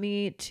brought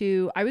me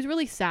to, I was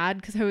really sad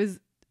because I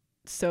was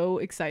so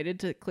excited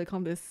to click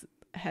on this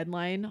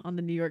headline on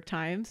the New York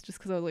Times just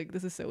because I was like,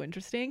 this is so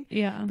interesting.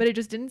 Yeah. But it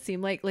just didn't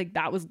seem like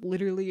that was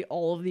literally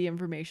all of the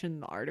information in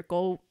the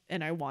article,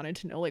 and I wanted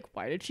to know, like,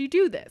 why did she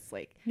do this?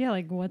 Like, yeah,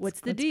 like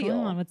what's the deal?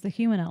 Going on? What's the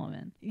human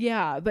element?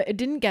 Yeah, but I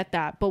didn't get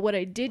that. But what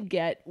I did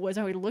get was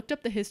I looked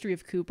up the history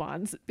of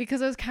coupons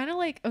because I was kind of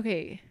like,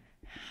 okay,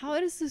 how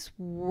does this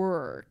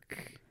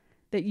work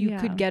that you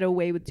could get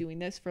away with doing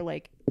this for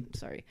you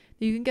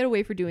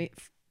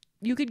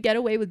could get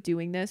away with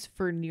doing this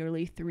for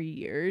nearly 3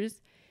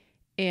 years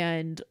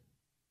and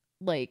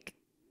like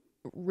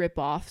rip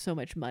off so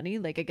much money.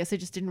 Like, I guess I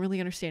just didn't really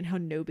understand how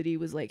nobody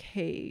was like,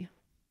 hey,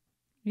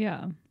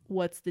 yeah,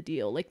 what's the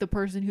deal? Like, the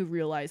person who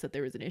realized that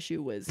there was an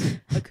issue was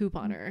a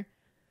couponer.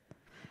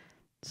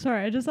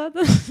 Sorry, I just had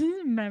this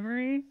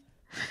memory.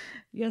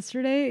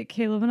 Yesterday,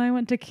 Caleb and I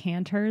went to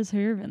Cantor's. Have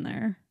you ever been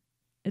there?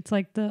 It's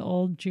like the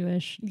old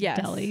Jewish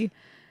deli.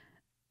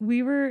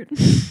 We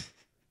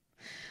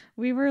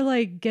were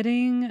like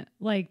getting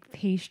like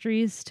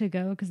pastries to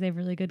go because they have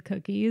really good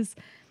cookies.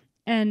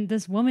 And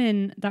this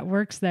woman that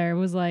works there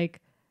was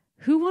like,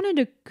 who wanted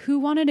a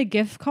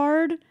gift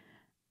card?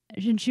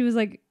 And she was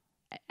like,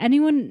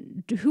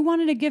 anyone who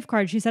wanted a gift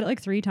card? She said it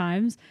like 3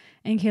 times.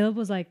 And Caleb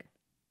was like,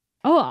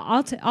 oh,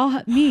 I'll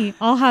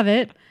have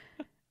it.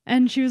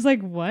 And she was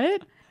like,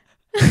 what?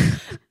 And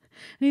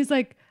he's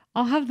like,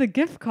 I'll have the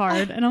gift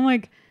card. And I'm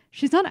like,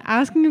 she's not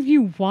asking if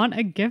you want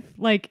a gift.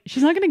 Like,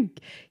 she's not going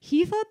to.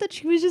 He thought that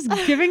she was just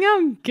giving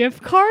out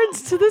gift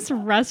cards to this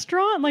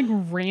restaurant, like,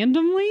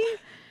 randomly.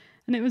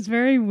 And it was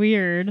very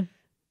weird.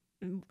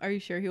 Are you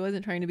sure he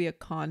wasn't trying to be a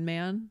con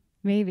man?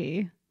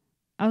 Maybe.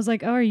 I was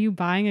like, oh, are you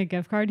buying a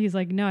gift card? He's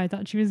like, no, I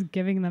thought she was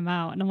giving them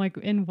out. And I'm like,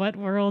 in what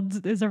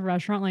world is a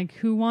restaurant like,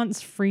 who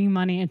wants free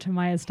money into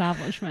my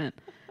establishment?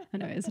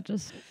 Anyways, it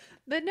just.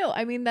 But no,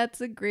 I mean,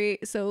 that's a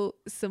great, so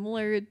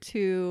similar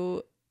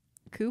to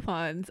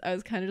coupons, I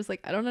was kind of just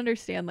like, I don't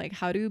understand, like,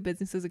 how do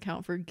businesses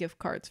account for gift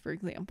cards, for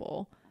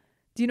example?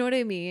 Do you know what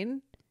I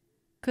mean?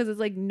 Because it's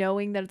like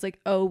knowing that it's like,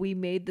 oh, we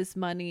made this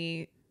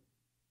money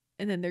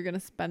and then they're going to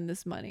spend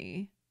this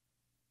money.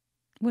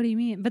 What do you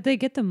mean? But they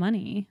get the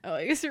money. Oh,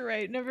 I guess you're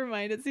right. Never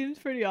mind. It seems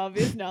pretty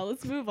obvious now.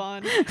 Let's move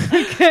on.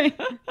 Okay.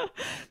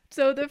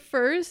 So the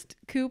first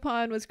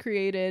coupon was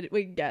created.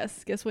 Wait,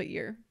 guess what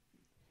year?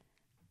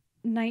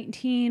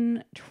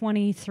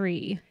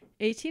 1923.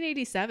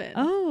 1887.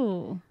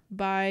 Oh.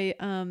 By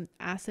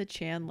Asa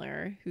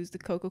Chandler, who's the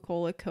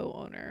Coca-Cola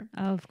co-owner.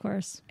 Oh, of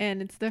course.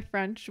 And it's the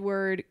French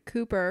word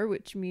couper,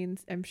 which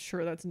means, I'm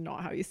sure that's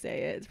not how you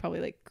say it. It's probably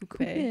like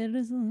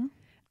couper.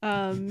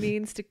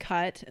 Means to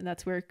cut, and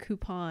that's where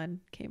coupon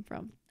came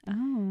from.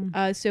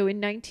 Oh. So in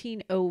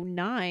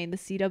 1909, the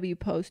CW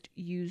Post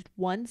used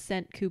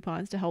 1-cent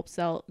coupons to help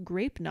sell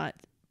Grape Nut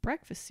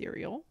breakfast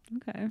cereal.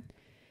 Okay.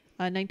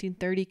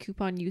 1930,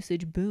 coupon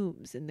usage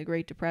booms in the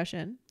Great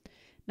Depression.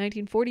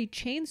 1940,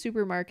 chain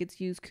supermarkets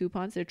used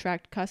coupons to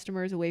attract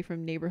customers away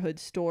from neighborhood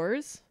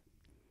stores.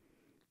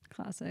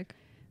 Classic.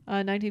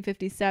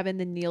 1957,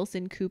 the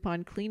Nielsen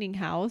Coupon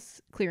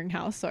Clearinghouse,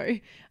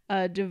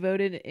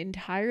 devoted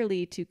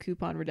entirely to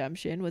coupon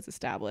redemption, was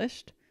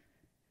established.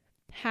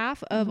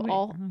 Half of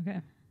all...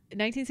 Okay.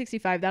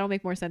 1965, that'll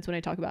make more sense when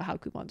I talk about how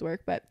coupons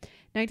work, but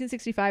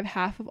 1965,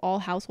 half of all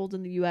households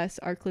in the U.S.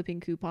 are clipping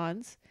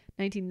coupons.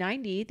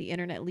 1990, the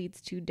internet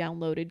leads to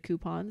downloaded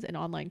coupons and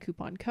online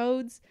coupon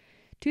codes.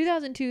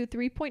 2002,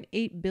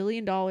 $3.8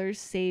 billion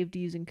saved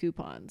using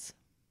coupons.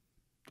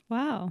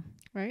 Wow.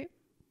 Right?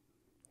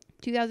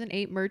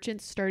 2008,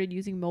 merchants started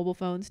using mobile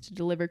phones to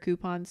deliver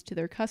coupons to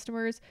their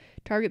customers.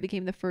 Target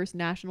became the first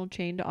national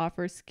chain to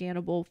offer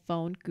scannable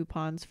phone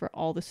coupons for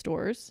all the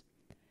stores.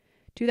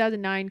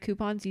 2009,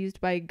 coupons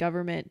used by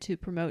government to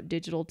promote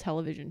digital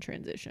television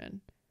transition.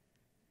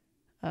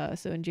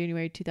 So in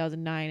January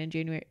 2009 and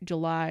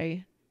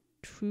July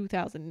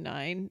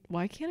 2009.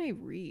 Why can't I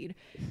read?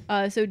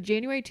 So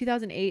January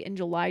 2008 and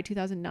July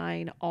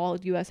 2009, all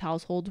U.S.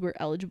 households were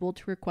eligible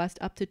to request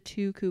up to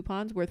 2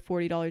 coupons worth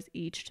 $40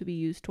 each to be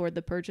used toward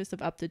the purchase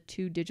of up to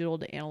 2 digital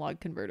to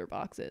analog converter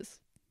boxes.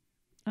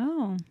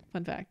 Oh.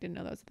 Fun fact. Didn't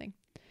know that was a thing.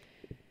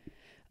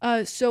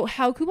 So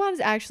how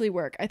coupons actually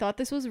work. I thought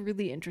this was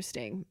really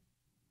interesting.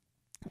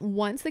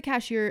 Once the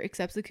cashier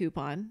accepts the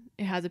coupon,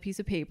 it has a piece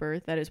of paper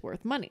that is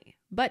worth money.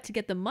 But to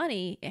get the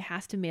money, it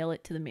has to mail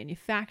it to the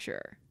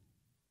manufacturer.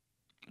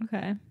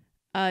 Okay.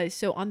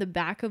 So on the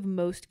back of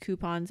most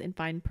coupons in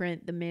fine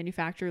print, the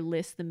manufacturer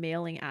lists the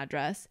mailing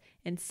address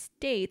and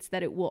states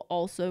that it will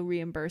also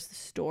reimburse the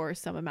store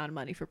some amount of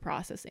money for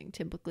processing.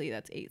 Typically,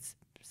 that's 8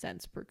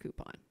 cents per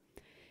coupon.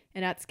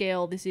 And at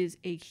scale, this is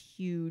a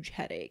huge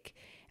headache.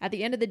 At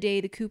the end of the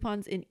day, the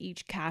coupons in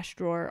each cash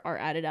drawer are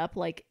added up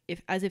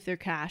as if they're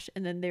cash.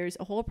 And then there's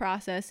a whole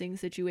processing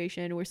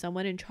situation where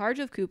someone in charge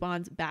of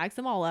coupons bags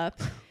them all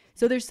up.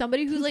 So there's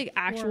somebody whose like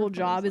actual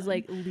job is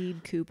like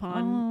lead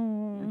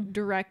coupon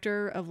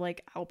director of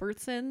like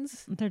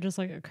Albertsons. They're just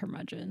like a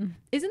curmudgeon.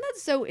 Isn't that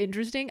so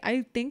interesting?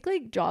 I think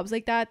like jobs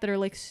like that are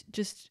like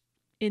just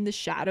in the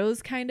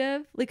shadows, kind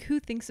of like, who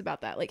thinks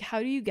about that? Like, how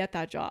do you get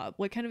that job?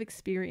 What kind of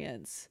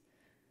experience?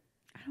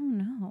 I don't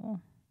know.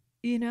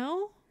 You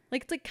know,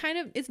 like it's like kind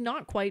of, it's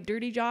not quite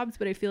dirty jobs,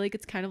 but I feel like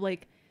it's kind of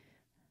like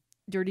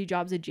dirty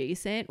jobs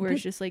adjacent, where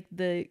it's just like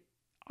the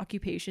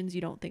occupations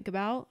you don't think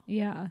about.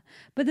 Yeah,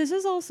 but this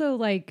is also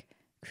like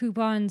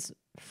coupons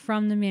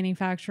from the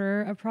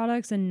manufacturer of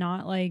products and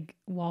not like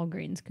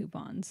Walgreens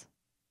coupons.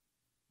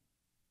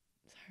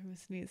 Sorry, I'm gonna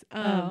sneeze.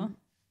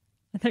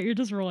 I thought you were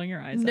just rolling your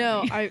eyes.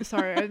 No,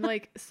 I'm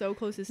like so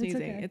close to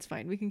sneezing. It's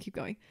fine. We can keep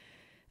going.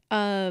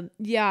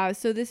 Yeah,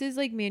 so this is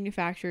like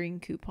manufacturing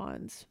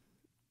coupons.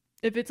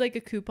 If it's like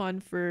a coupon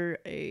for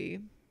a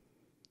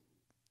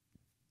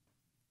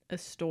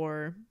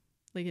store,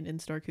 like an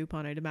in-store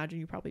coupon, I'd imagine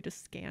you probably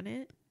just scan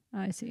it.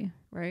 I see.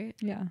 Right?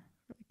 Yeah.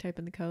 Or like type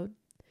in the code.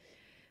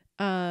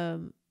 I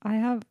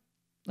have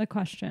a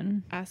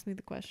question. Ask me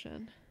the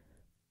question.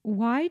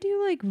 Why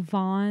do like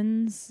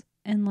Vons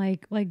and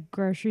like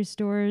grocery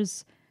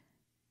stores,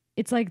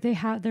 it's like they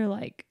have their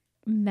like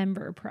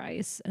member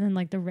price and then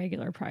like the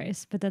regular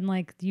price, but then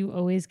like you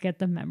always get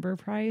the member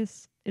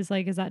price? Is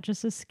that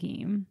just a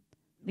scheme?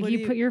 Like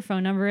you put your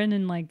phone number in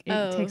and like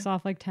it takes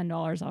off like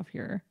 $10 off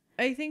your...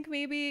 I think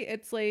maybe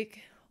it's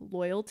like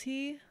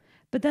loyalty.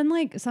 But then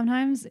like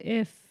sometimes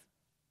if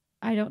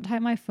I don't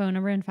type my phone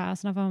number in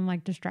fast enough, I'm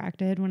like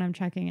distracted when I'm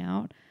checking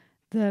out,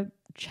 the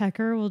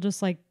checker will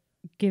just like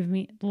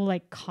will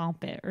like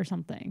comp it or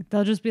something.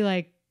 They'll just be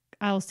like,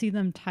 I'll see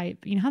them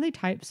type. You know how they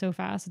type so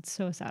fast? It's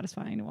so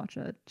satisfying to watch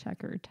a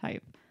checker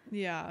type.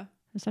 Yeah.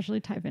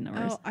 Especially type in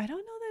numbers. Oh, I don't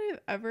know that I've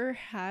ever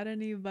had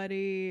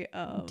anybody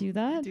do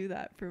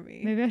that for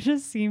me. Maybe I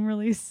just seem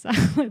really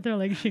sad. Like they're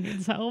like, she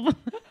needs help.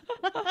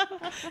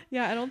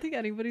 Yeah, I don't think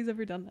anybody's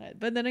ever done that.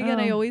 But then again,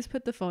 I always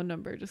put the phone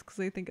number just because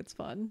I think it's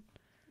fun.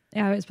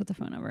 Yeah, I always put the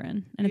phone number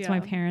in. And it's my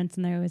parents,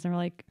 and they always are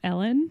like,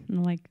 Ellen? And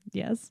I'm like,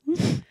 yes.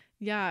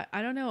 Yeah,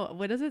 I don't know.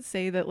 What does it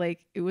say that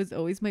like it was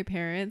always my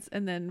parents,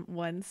 and then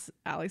once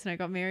Alex and I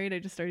got married, I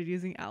just started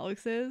using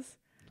Alex's.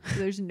 So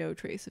there's no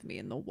trace of me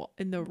in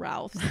the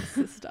Ralph's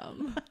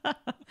system.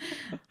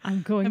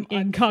 I'm going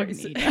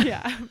incognito.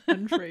 Yeah,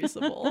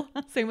 untraceable.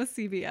 Same with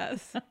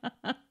CVS.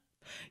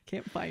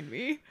 Can't find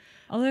me.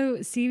 Although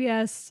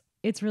CVS,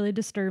 it's really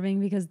disturbing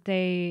because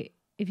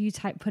if you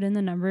put in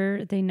the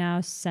number, they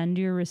now send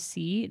your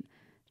receipt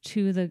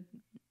to the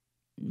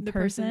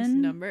person's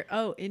number.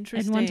 Oh,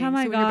 interesting. And one time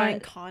when you're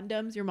buying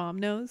condoms, your mom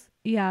knows.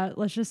 Yeah,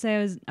 let's just say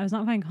I was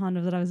not buying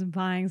condoms, but I was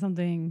buying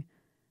something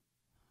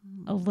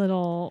a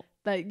little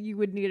that you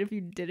would need if you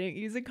didn't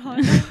use a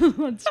condom.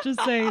 Let's just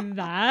say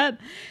that.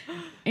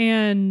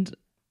 And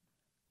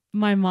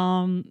my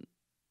mom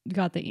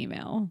got the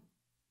email.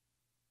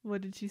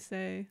 What did she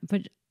say?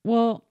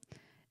 Well,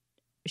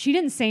 she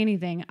didn't say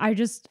anything. I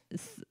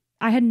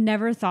had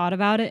never thought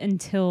about it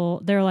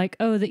until they're like,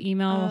 oh, the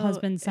email has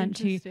been sent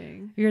to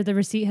you. The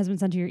receipt has been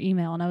sent to your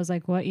email. And I was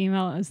like, what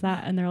email is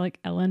that? And they're like,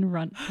 Ellen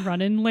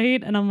running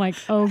late. And I'm like,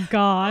 oh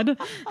God.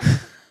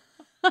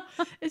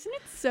 Isn't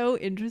it so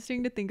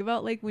interesting to think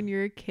about like when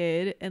you're a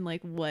kid and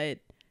like what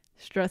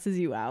stresses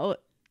you out?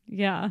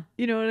 Yeah.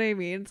 You know what I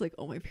mean? It's like,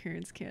 oh, my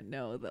parents can't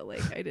know that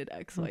like I did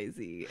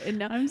XYZ. And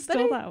now I'm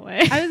still that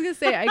way. I was gonna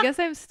say, I guess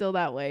I'm still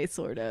that way,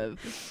 sort of.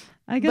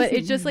 I guess, but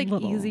it's just like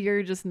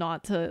easier just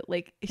not to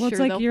like, sure, like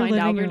they'll find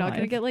out you're not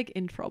gonna get like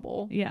in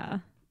trouble. Yeah.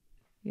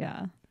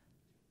 Yeah.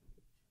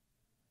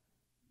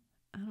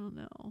 I don't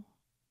know.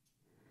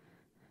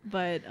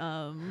 But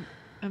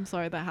I'm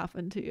sorry that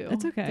happened to you.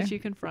 It's okay. Did she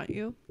confront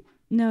you?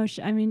 No,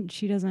 she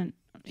doesn't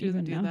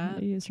even know that? how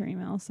to use her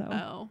email. So.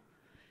 Oh.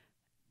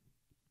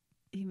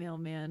 Email,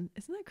 man.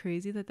 Isn't that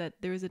crazy that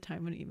there was a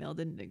time when email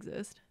didn't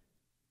exist?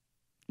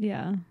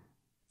 Yeah.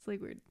 It's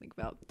like weird to think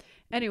about.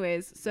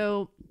 Anyways,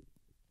 so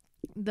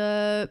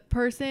we're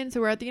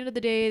at the end of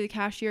the day, the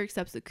cashier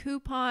accepts the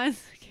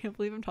coupons. I can't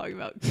believe I'm talking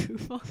about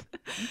coupons.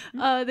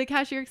 The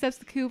cashier accepts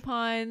the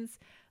coupons,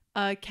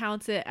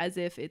 counts it as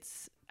if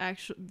it's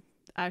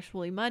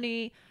actually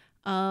money.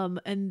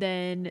 And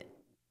then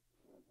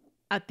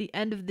at the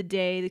end of the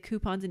day, the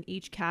coupons in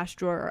each cash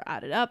drawer are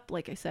added up,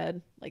 like I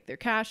said, like they're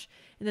cash.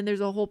 And then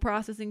there's a whole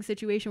processing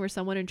situation where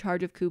someone in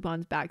charge of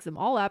coupons bags them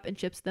all up and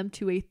ships them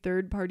to a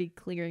third-party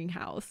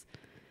clearinghouse.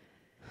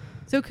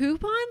 So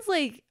coupons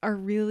like are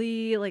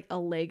really like a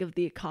leg of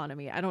the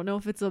economy. I don't know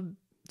if it's a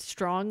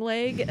strong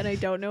leg and I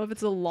don't know if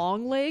it's a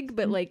long leg,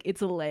 but like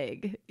it's a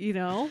leg, you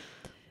know?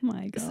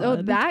 My God. So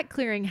that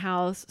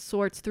clearinghouse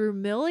sorts through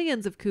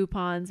millions of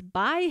coupons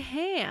by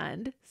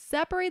hand,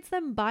 separates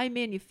them by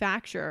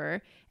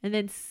manufacturer, and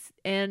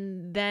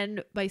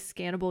then by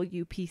scannable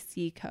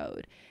UPC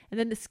code. And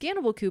then the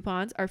scannable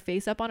coupons are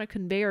face up on a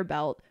conveyor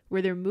belt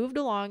where they're moved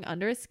along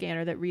under a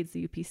scanner that reads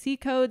the UPC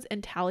codes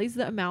and tallies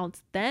the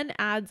amounts, then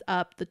adds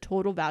up the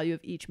total value of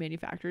each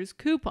manufacturer's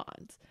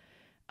coupons.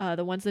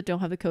 The ones that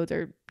don't have the codes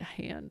are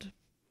hand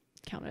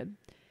counted.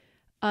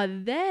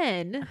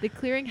 Then the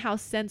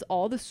clearinghouse sends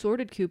all the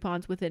sorted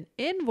coupons with an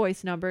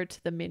invoice number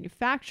to the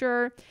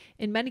manufacturer.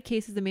 In many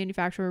cases, the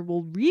manufacturer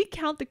will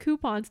recount the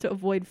coupons to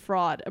avoid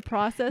fraud, a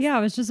process. Yeah,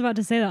 I was just about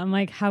to say that. I'm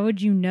like, how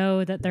would you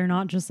know that they're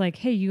not just like,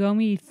 hey, you owe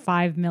me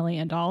 $5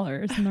 million?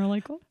 And they're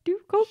like, oh,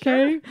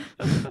 okay.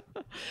 Sure.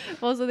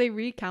 Well, so they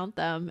recount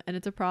them, and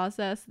it's a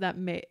process that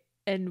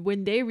and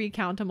when they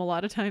recount them, a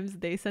lot of times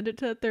they send it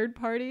to a third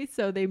party.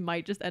 So they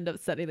might just end up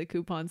sending the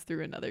coupons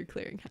through another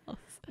clearinghouse.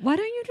 Why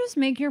don't you just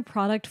make your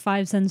product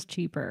 5 cents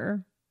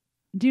cheaper?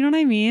 Do you know what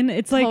I mean?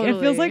 It's like,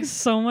 it feels like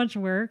so much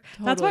work.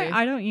 Totally. That's why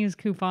I don't use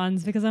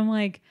coupons, because I'm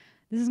like,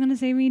 this is going to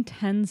save me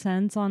 10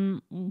 cents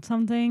on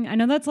something. I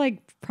know that's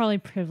like probably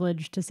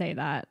privileged to say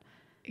that.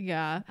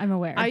 Yeah. I'm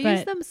aware. I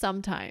use them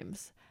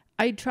sometimes.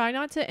 I try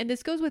not to, and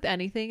this goes with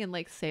anything and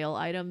like sale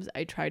items.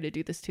 I try to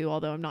do this too,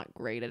 although I'm not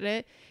great at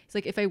it. It's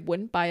like if I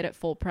wouldn't buy it at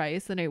full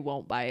price, then I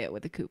won't buy it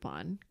with a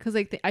coupon. Because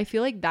like I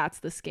feel like that's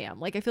the scam.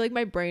 Like I feel like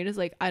my brain is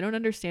like, I don't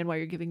understand why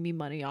you're giving me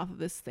money off of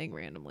this thing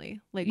randomly.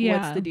 Like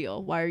what's the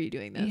deal? Why are you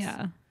doing this?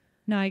 Yeah.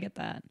 No, I get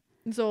that.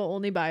 And so I'll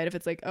only buy it if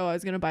it's like, oh, I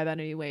was going to buy that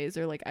anyways,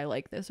 or like I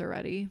like this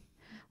already.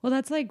 Well,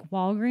 that's like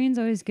Walgreens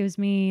always gives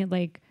me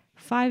like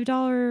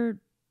 $5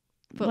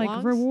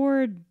 like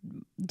reward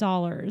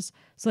dollars.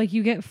 So like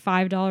you get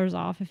 $5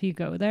 off if you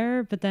go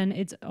there, but then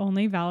it's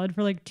only valid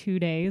for like 2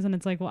 days. And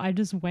it's like, well, I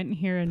just went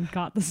here and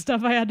got the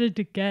stuff I had to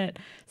get.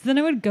 So then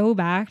I would go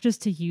back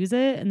just to use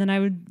it. And then I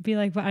would be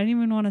like, but I didn't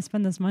even want to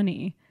spend this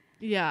money.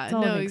 Yeah,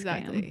 no,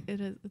 exactly. Scam.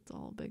 It is. It's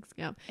all a big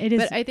scam. It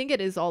is. But I think it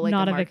is all like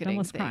not a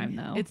victimless thing. Crime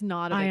though. It's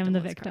not a victimless I am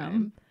the victim.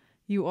 Crime.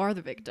 You are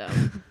the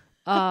victim.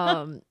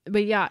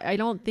 But yeah, I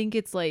don't think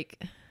it's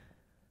like,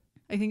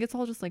 I think it's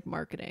all just like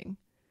marketing.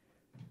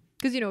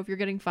 Because, you know, if you're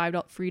getting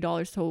 $5 free to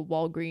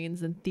Walgreens,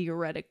 then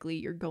theoretically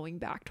you're going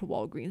back to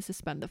Walgreens to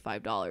spend the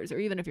 $5. Or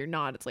even if you're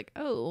not, it's like,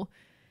 oh,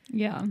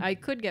 yeah, I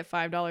could get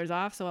 $5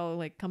 off, so I'll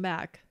like come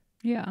back.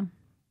 Yeah.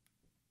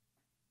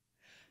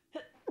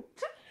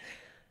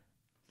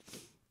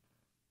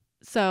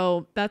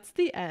 So that's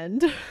the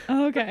end.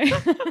 Oh, okay.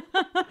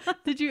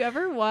 Did you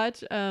ever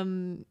watch,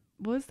 what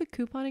was the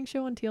couponing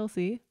show on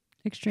TLC?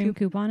 Extreme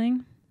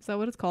Couponing? Is that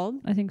what it's called?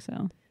 I think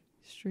so.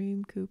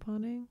 Extreme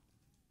Couponing?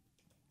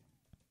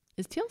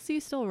 Is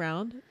TLC still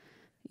around?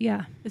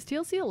 Yeah. Is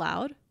TLC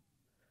allowed?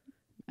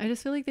 I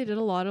just feel like they did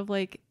a lot of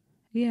like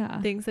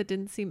things that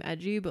didn't seem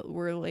edgy, but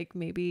were like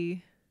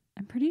maybe.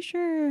 I'm pretty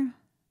sure.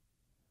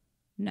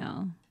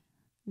 No,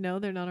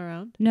 they're not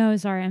around. No,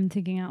 sorry, I'm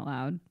thinking out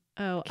loud.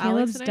 Oh,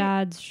 Caleb's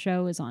dad's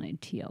show is on a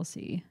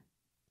TLC.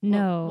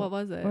 No, what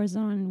was it? Or is it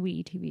on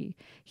WE TV?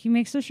 He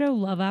makes the show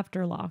Love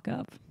After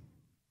Lockup,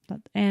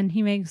 and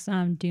he makes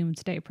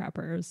Doomsday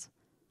Preppers.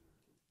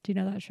 Do you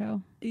know that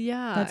show?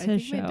 Yeah, that's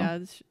his show. My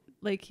dad's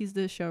like he's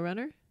the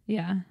showrunner.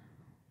 Yeah,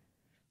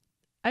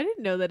 I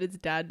didn't know that his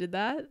dad did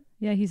that.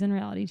 Yeah, he's in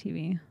reality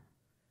TV.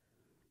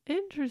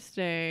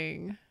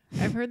 Interesting.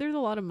 I've heard there's a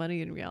lot of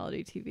money in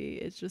reality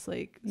TV. It's just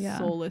like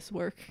soulless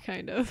work,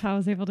 kind of. So I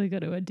was able to go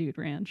to a dude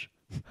ranch.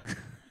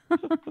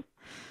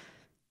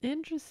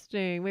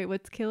 Interesting. Wait,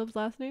 what's Caleb's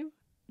last name?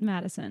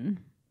 Madison.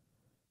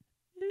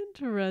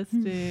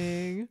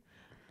 Interesting.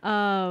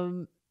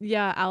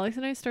 Yeah, Alex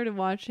and I started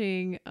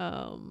watching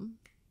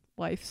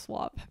Wife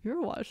Swap. Have you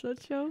ever watched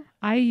that show?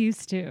 I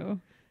used to.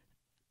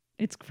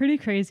 It's pretty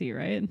crazy,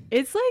 right?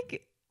 It's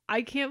like,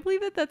 I can't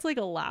believe that that's like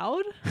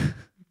allowed.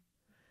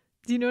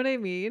 Do you know what I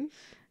mean?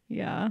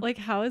 Yeah. Like,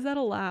 how is that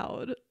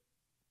allowed?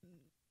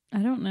 I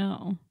don't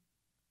know.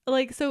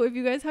 Like, so if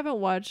you guys haven't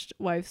watched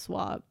Wife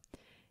Swap,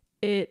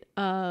 it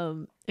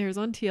airs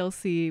on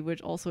TLC,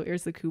 which also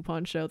airs the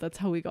Coupon Show. That's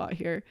how we got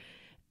here.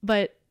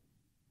 But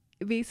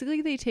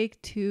basically they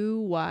take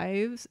two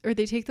wives, or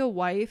they take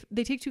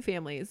two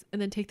families and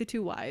then take the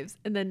two wives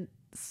and then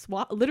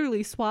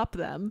literally swap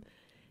them.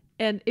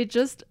 And it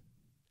just,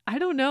 I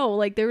don't know,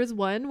 like there was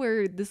one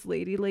where this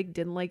lady like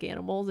didn't like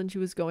animals and she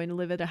was going to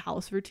live at a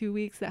house for 2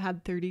 weeks that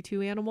had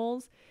 32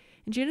 animals,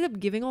 and she ended up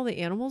giving all the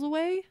animals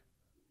away.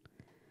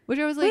 Which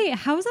I was like, wait,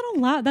 how is that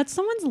allowed? That's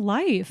someone's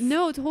life.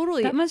 No,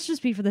 totally. That must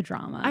just be for the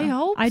drama. I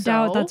hope I so.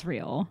 doubt that's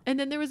real. And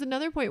then there was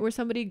another point where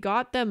somebody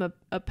got them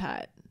a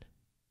pet.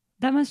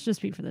 That must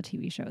just be for the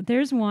TV show.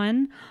 There's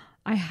one,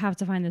 I have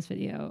to find this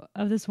video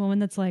of this woman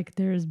that's like,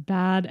 there's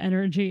bad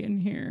energy in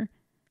here.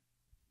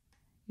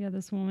 Yeah,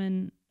 this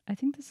woman, I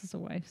think this is a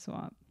wife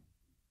swap.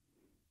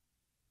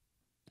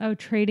 Oh,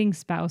 trading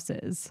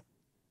spouses.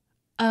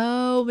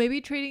 Oh,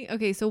 maybe trading.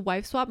 Okay, so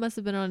Wife Swap must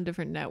have been on a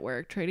different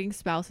network. Trading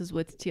Spouses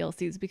with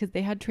TLCs, because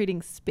they had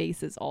Trading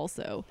Spaces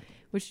also.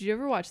 Which, did you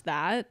ever watch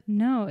that?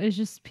 No, it's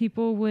just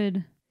people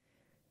would.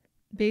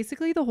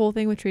 Basically, the whole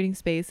thing with Trading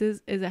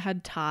Spaces is it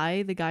had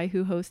Ty, the guy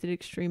who hosted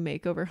Extreme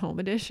Makeover Home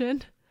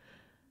Edition.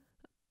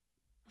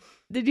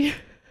 Did you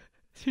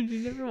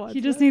never watch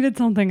He just needed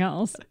something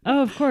else.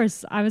 Oh, of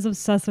course. I was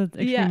obsessed with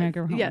Extreme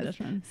Makeover Home yes.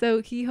 Edition.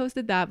 So he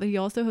hosted that, but he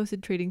also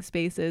hosted Trading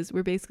Spaces,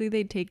 where basically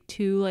they'd take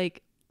two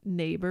like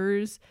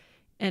neighbors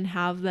and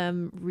have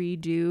them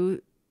redo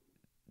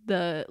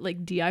the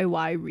like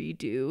DIY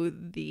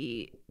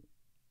redo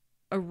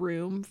a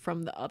room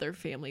from the other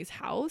family's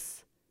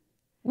house.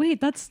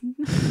 Wait, that's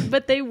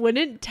but they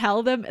wouldn't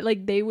tell them,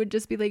 like they would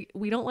just be like,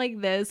 we don't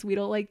like this, we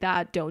don't like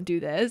that, don't do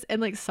this.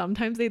 And like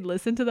sometimes they'd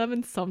listen to them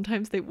and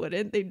sometimes they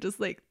wouldn't. They'd just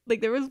like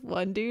there was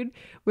one dude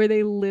where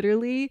they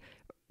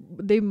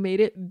made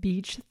it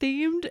beach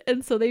themed,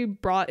 and so they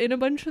brought in a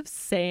bunch of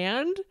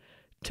sand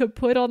to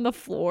put on the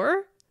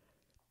floor.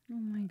 Oh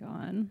my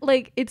god.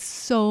 Like it's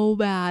so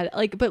bad.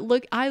 Like, but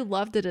look, I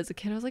loved it as a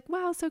kid. I was like,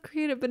 wow, so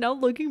creative. But now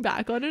looking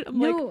back on it, I'm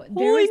like,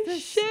 holy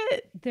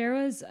shit. There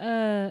was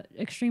a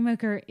extreme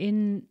maker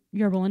in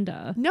Yorba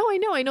Linda. No,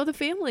 I know the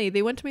family.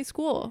 They went to my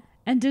school.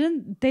 And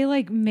didn't they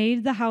like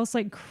made the house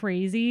like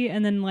crazy,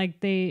 and then like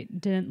they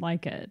didn't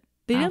like it?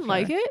 They didn't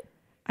like it?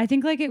 I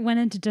think like it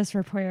went into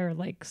disrepair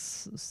like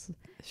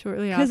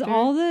shortly after. Because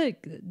all the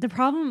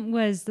problem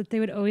was that they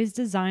would always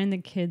design the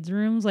kids'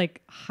 rooms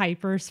like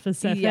hyper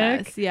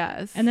specific.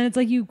 Yes. And then it's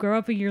like you grow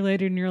up a year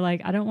later and you're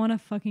like, I don't want a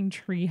fucking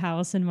tree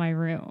house in my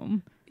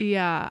room.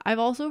 Yeah. I've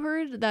also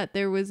heard that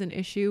there was an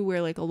issue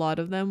where like a lot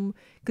of them,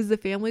 because the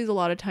families a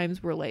lot of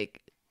times were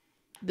like,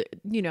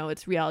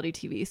 it's reality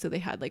TV. So they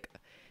had like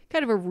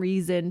kind of a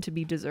reason to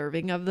be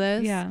deserving of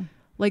this. Yeah.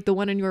 Like the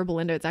one in Yorba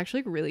Linda, it's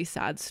actually a really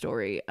sad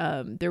story.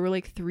 There were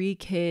like 3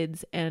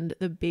 kids, and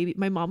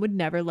my mom would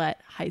never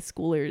let high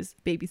schoolers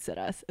babysit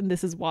us. And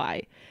this is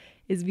why,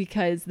 is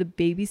because the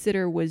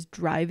babysitter was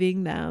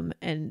driving them,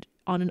 and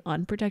on an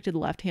unprotected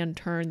left-hand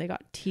turn, they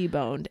got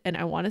T-boned. And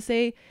I want to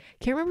say,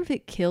 can't remember if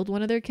it killed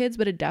one of their kids,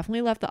 but it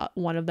definitely left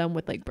one of them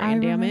with like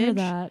brain damage. I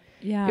remember that.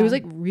 Yeah. It was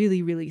like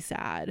really, really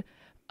sad.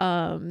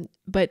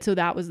 But so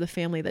that was the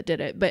family that did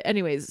it. But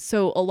anyways,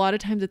 so a lot of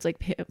times it's like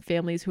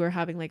families who are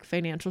having like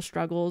financial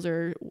struggles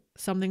or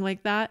something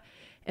like that.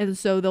 And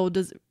so they'll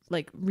just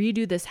like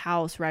redo this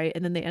house, right?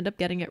 And then they end up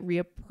getting it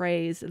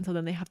reappraised. And so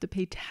then they have to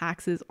pay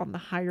taxes on the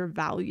higher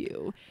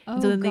value. Oh,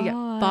 and so then God. they get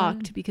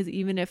fucked, because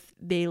even if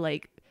they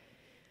like,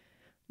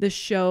 the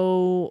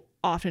show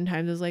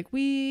oftentimes is like,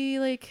 we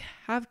like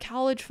have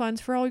college funds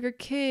for all your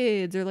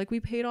kids, or like we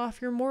paid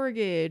off your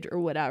mortgage or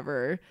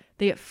whatever,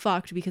 they get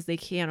fucked because they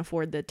can't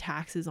afford the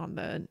taxes on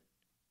the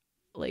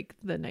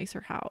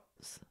nicer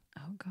house.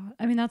 Oh god.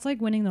 I mean, that's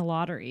like winning the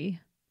lottery.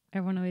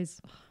 Everyone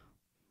always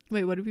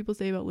Wait, what do people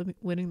say about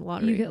winning the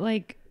lottery? You get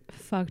like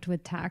fucked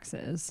with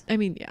taxes. I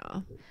mean,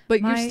 yeah,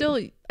 but you're still,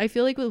 I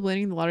feel like with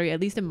winning the lottery,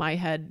 at least in my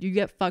head, you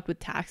get fucked with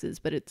taxes,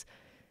 but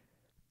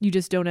you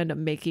just don't end up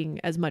making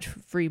as much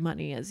free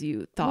money as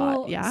you thought.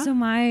 Well, yeah. So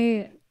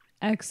my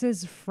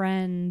ex's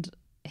friend,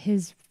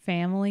 his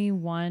family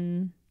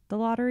won the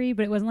lottery,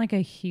 but it wasn't like a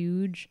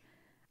huge,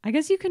 I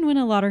guess you can win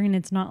a lottery and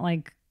it's not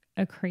like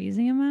a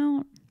crazy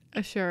amount.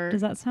 Sure.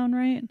 Does that sound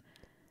right?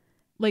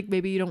 Like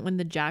maybe you don't win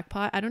the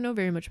jackpot. I don't know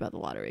very much about the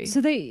lottery.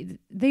 So they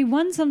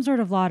won some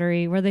sort of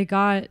lottery where they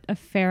got a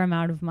fair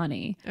amount of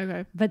money.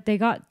 Okay. But they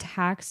got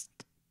taxed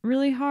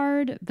really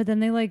hard, but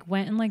then they like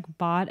went and like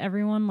bought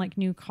everyone like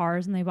new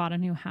cars, and they bought a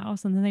new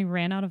house, and then they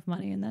ran out of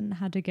money and then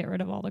had to get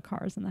rid of all the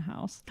cars in the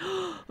house.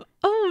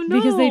 Oh no.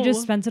 Because they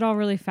just spent it all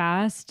really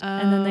fast.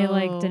 And then they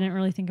like didn't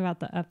really think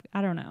about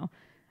I don't know.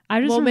 I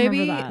just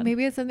remember that.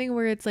 Maybe it's something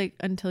where it's like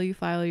until you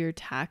file your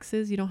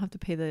taxes, you don't have to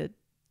pay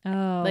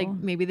like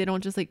maybe they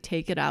don't just like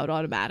take it out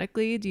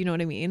automatically. Do you know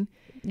what I mean?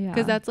 Yeah.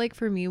 Because that's like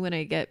for me when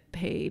I get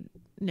paid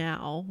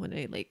now, when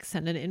I like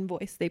send an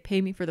invoice, they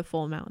pay me for the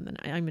full amount, and then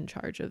I'm in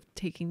charge of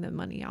taking the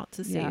money out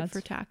to save for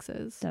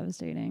taxes.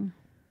 Devastating.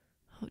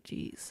 Oh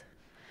geez.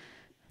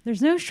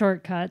 There's no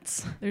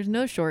shortcuts. There's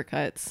no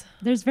shortcuts.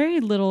 There's very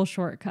little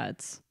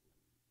shortcuts.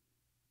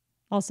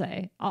 I'll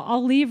say.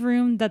 I'll leave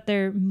room that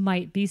there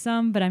might be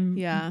some, but I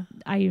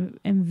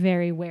am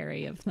very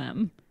wary of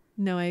them.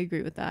 No, I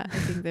agree with that. I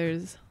think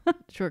there's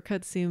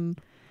shortcuts seem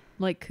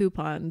like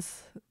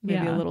coupons,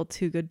 maybe a little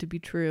too good to be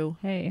true.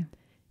 Hey.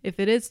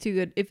 If it is too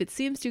good, if it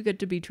seems too good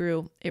to be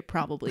true, it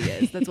probably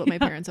is. That's what my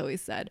parents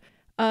always said.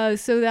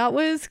 So that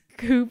was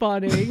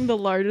couponing, the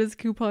largest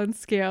coupon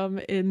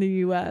scam in the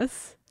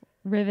U.S.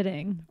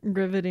 Riveting.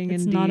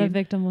 It's indeed. Not a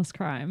victimless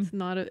crime. It's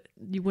not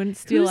you wouldn't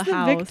steal a house. Who's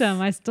the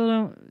victim? I still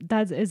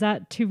don't, is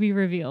that to be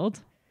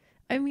revealed?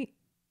 I mean,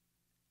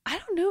 I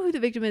don't know who the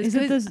victim is.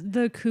 Is it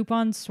the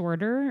coupon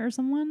sorter or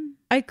someone?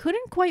 I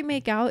couldn't quite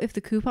make out if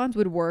the coupons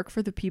would work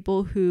for the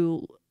people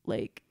who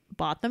like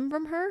bought them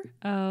from her.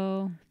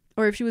 Oh.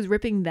 Or if she was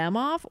ripping them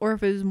off, or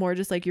if it was more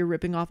just like you're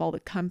ripping off all the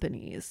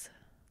companies.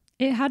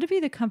 It had to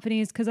be the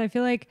companies, because I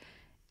feel like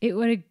it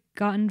would have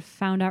gotten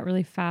found out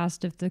really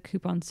fast if the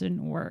coupons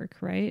didn't work,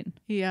 right?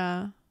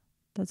 Yeah.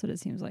 That's what it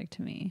seems like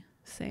to me.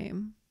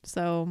 Same.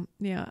 So,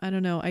 yeah, I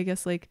don't know. I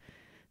guess like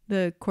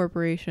the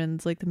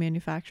corporations, like the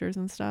manufacturers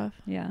and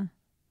stuff. Yeah.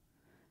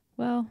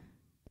 Well.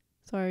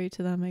 Sorry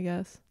to them, I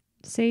guess.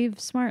 Save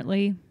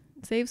smartly.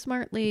 Save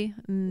smartly,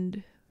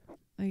 and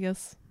I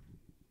guess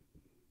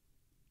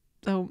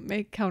don't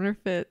make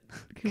counterfeit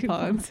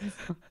coupons.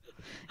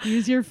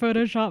 Use your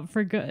Photoshop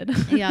for good.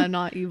 Yeah,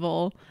 not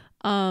evil.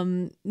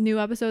 New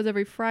episodes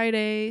every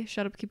Friday.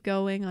 Shut Up Keep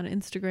Going on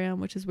Instagram,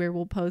 which is where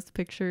we'll post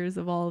pictures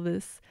of all of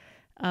this.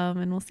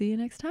 And we'll see you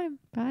next time.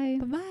 Bye.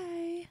 Bye-bye.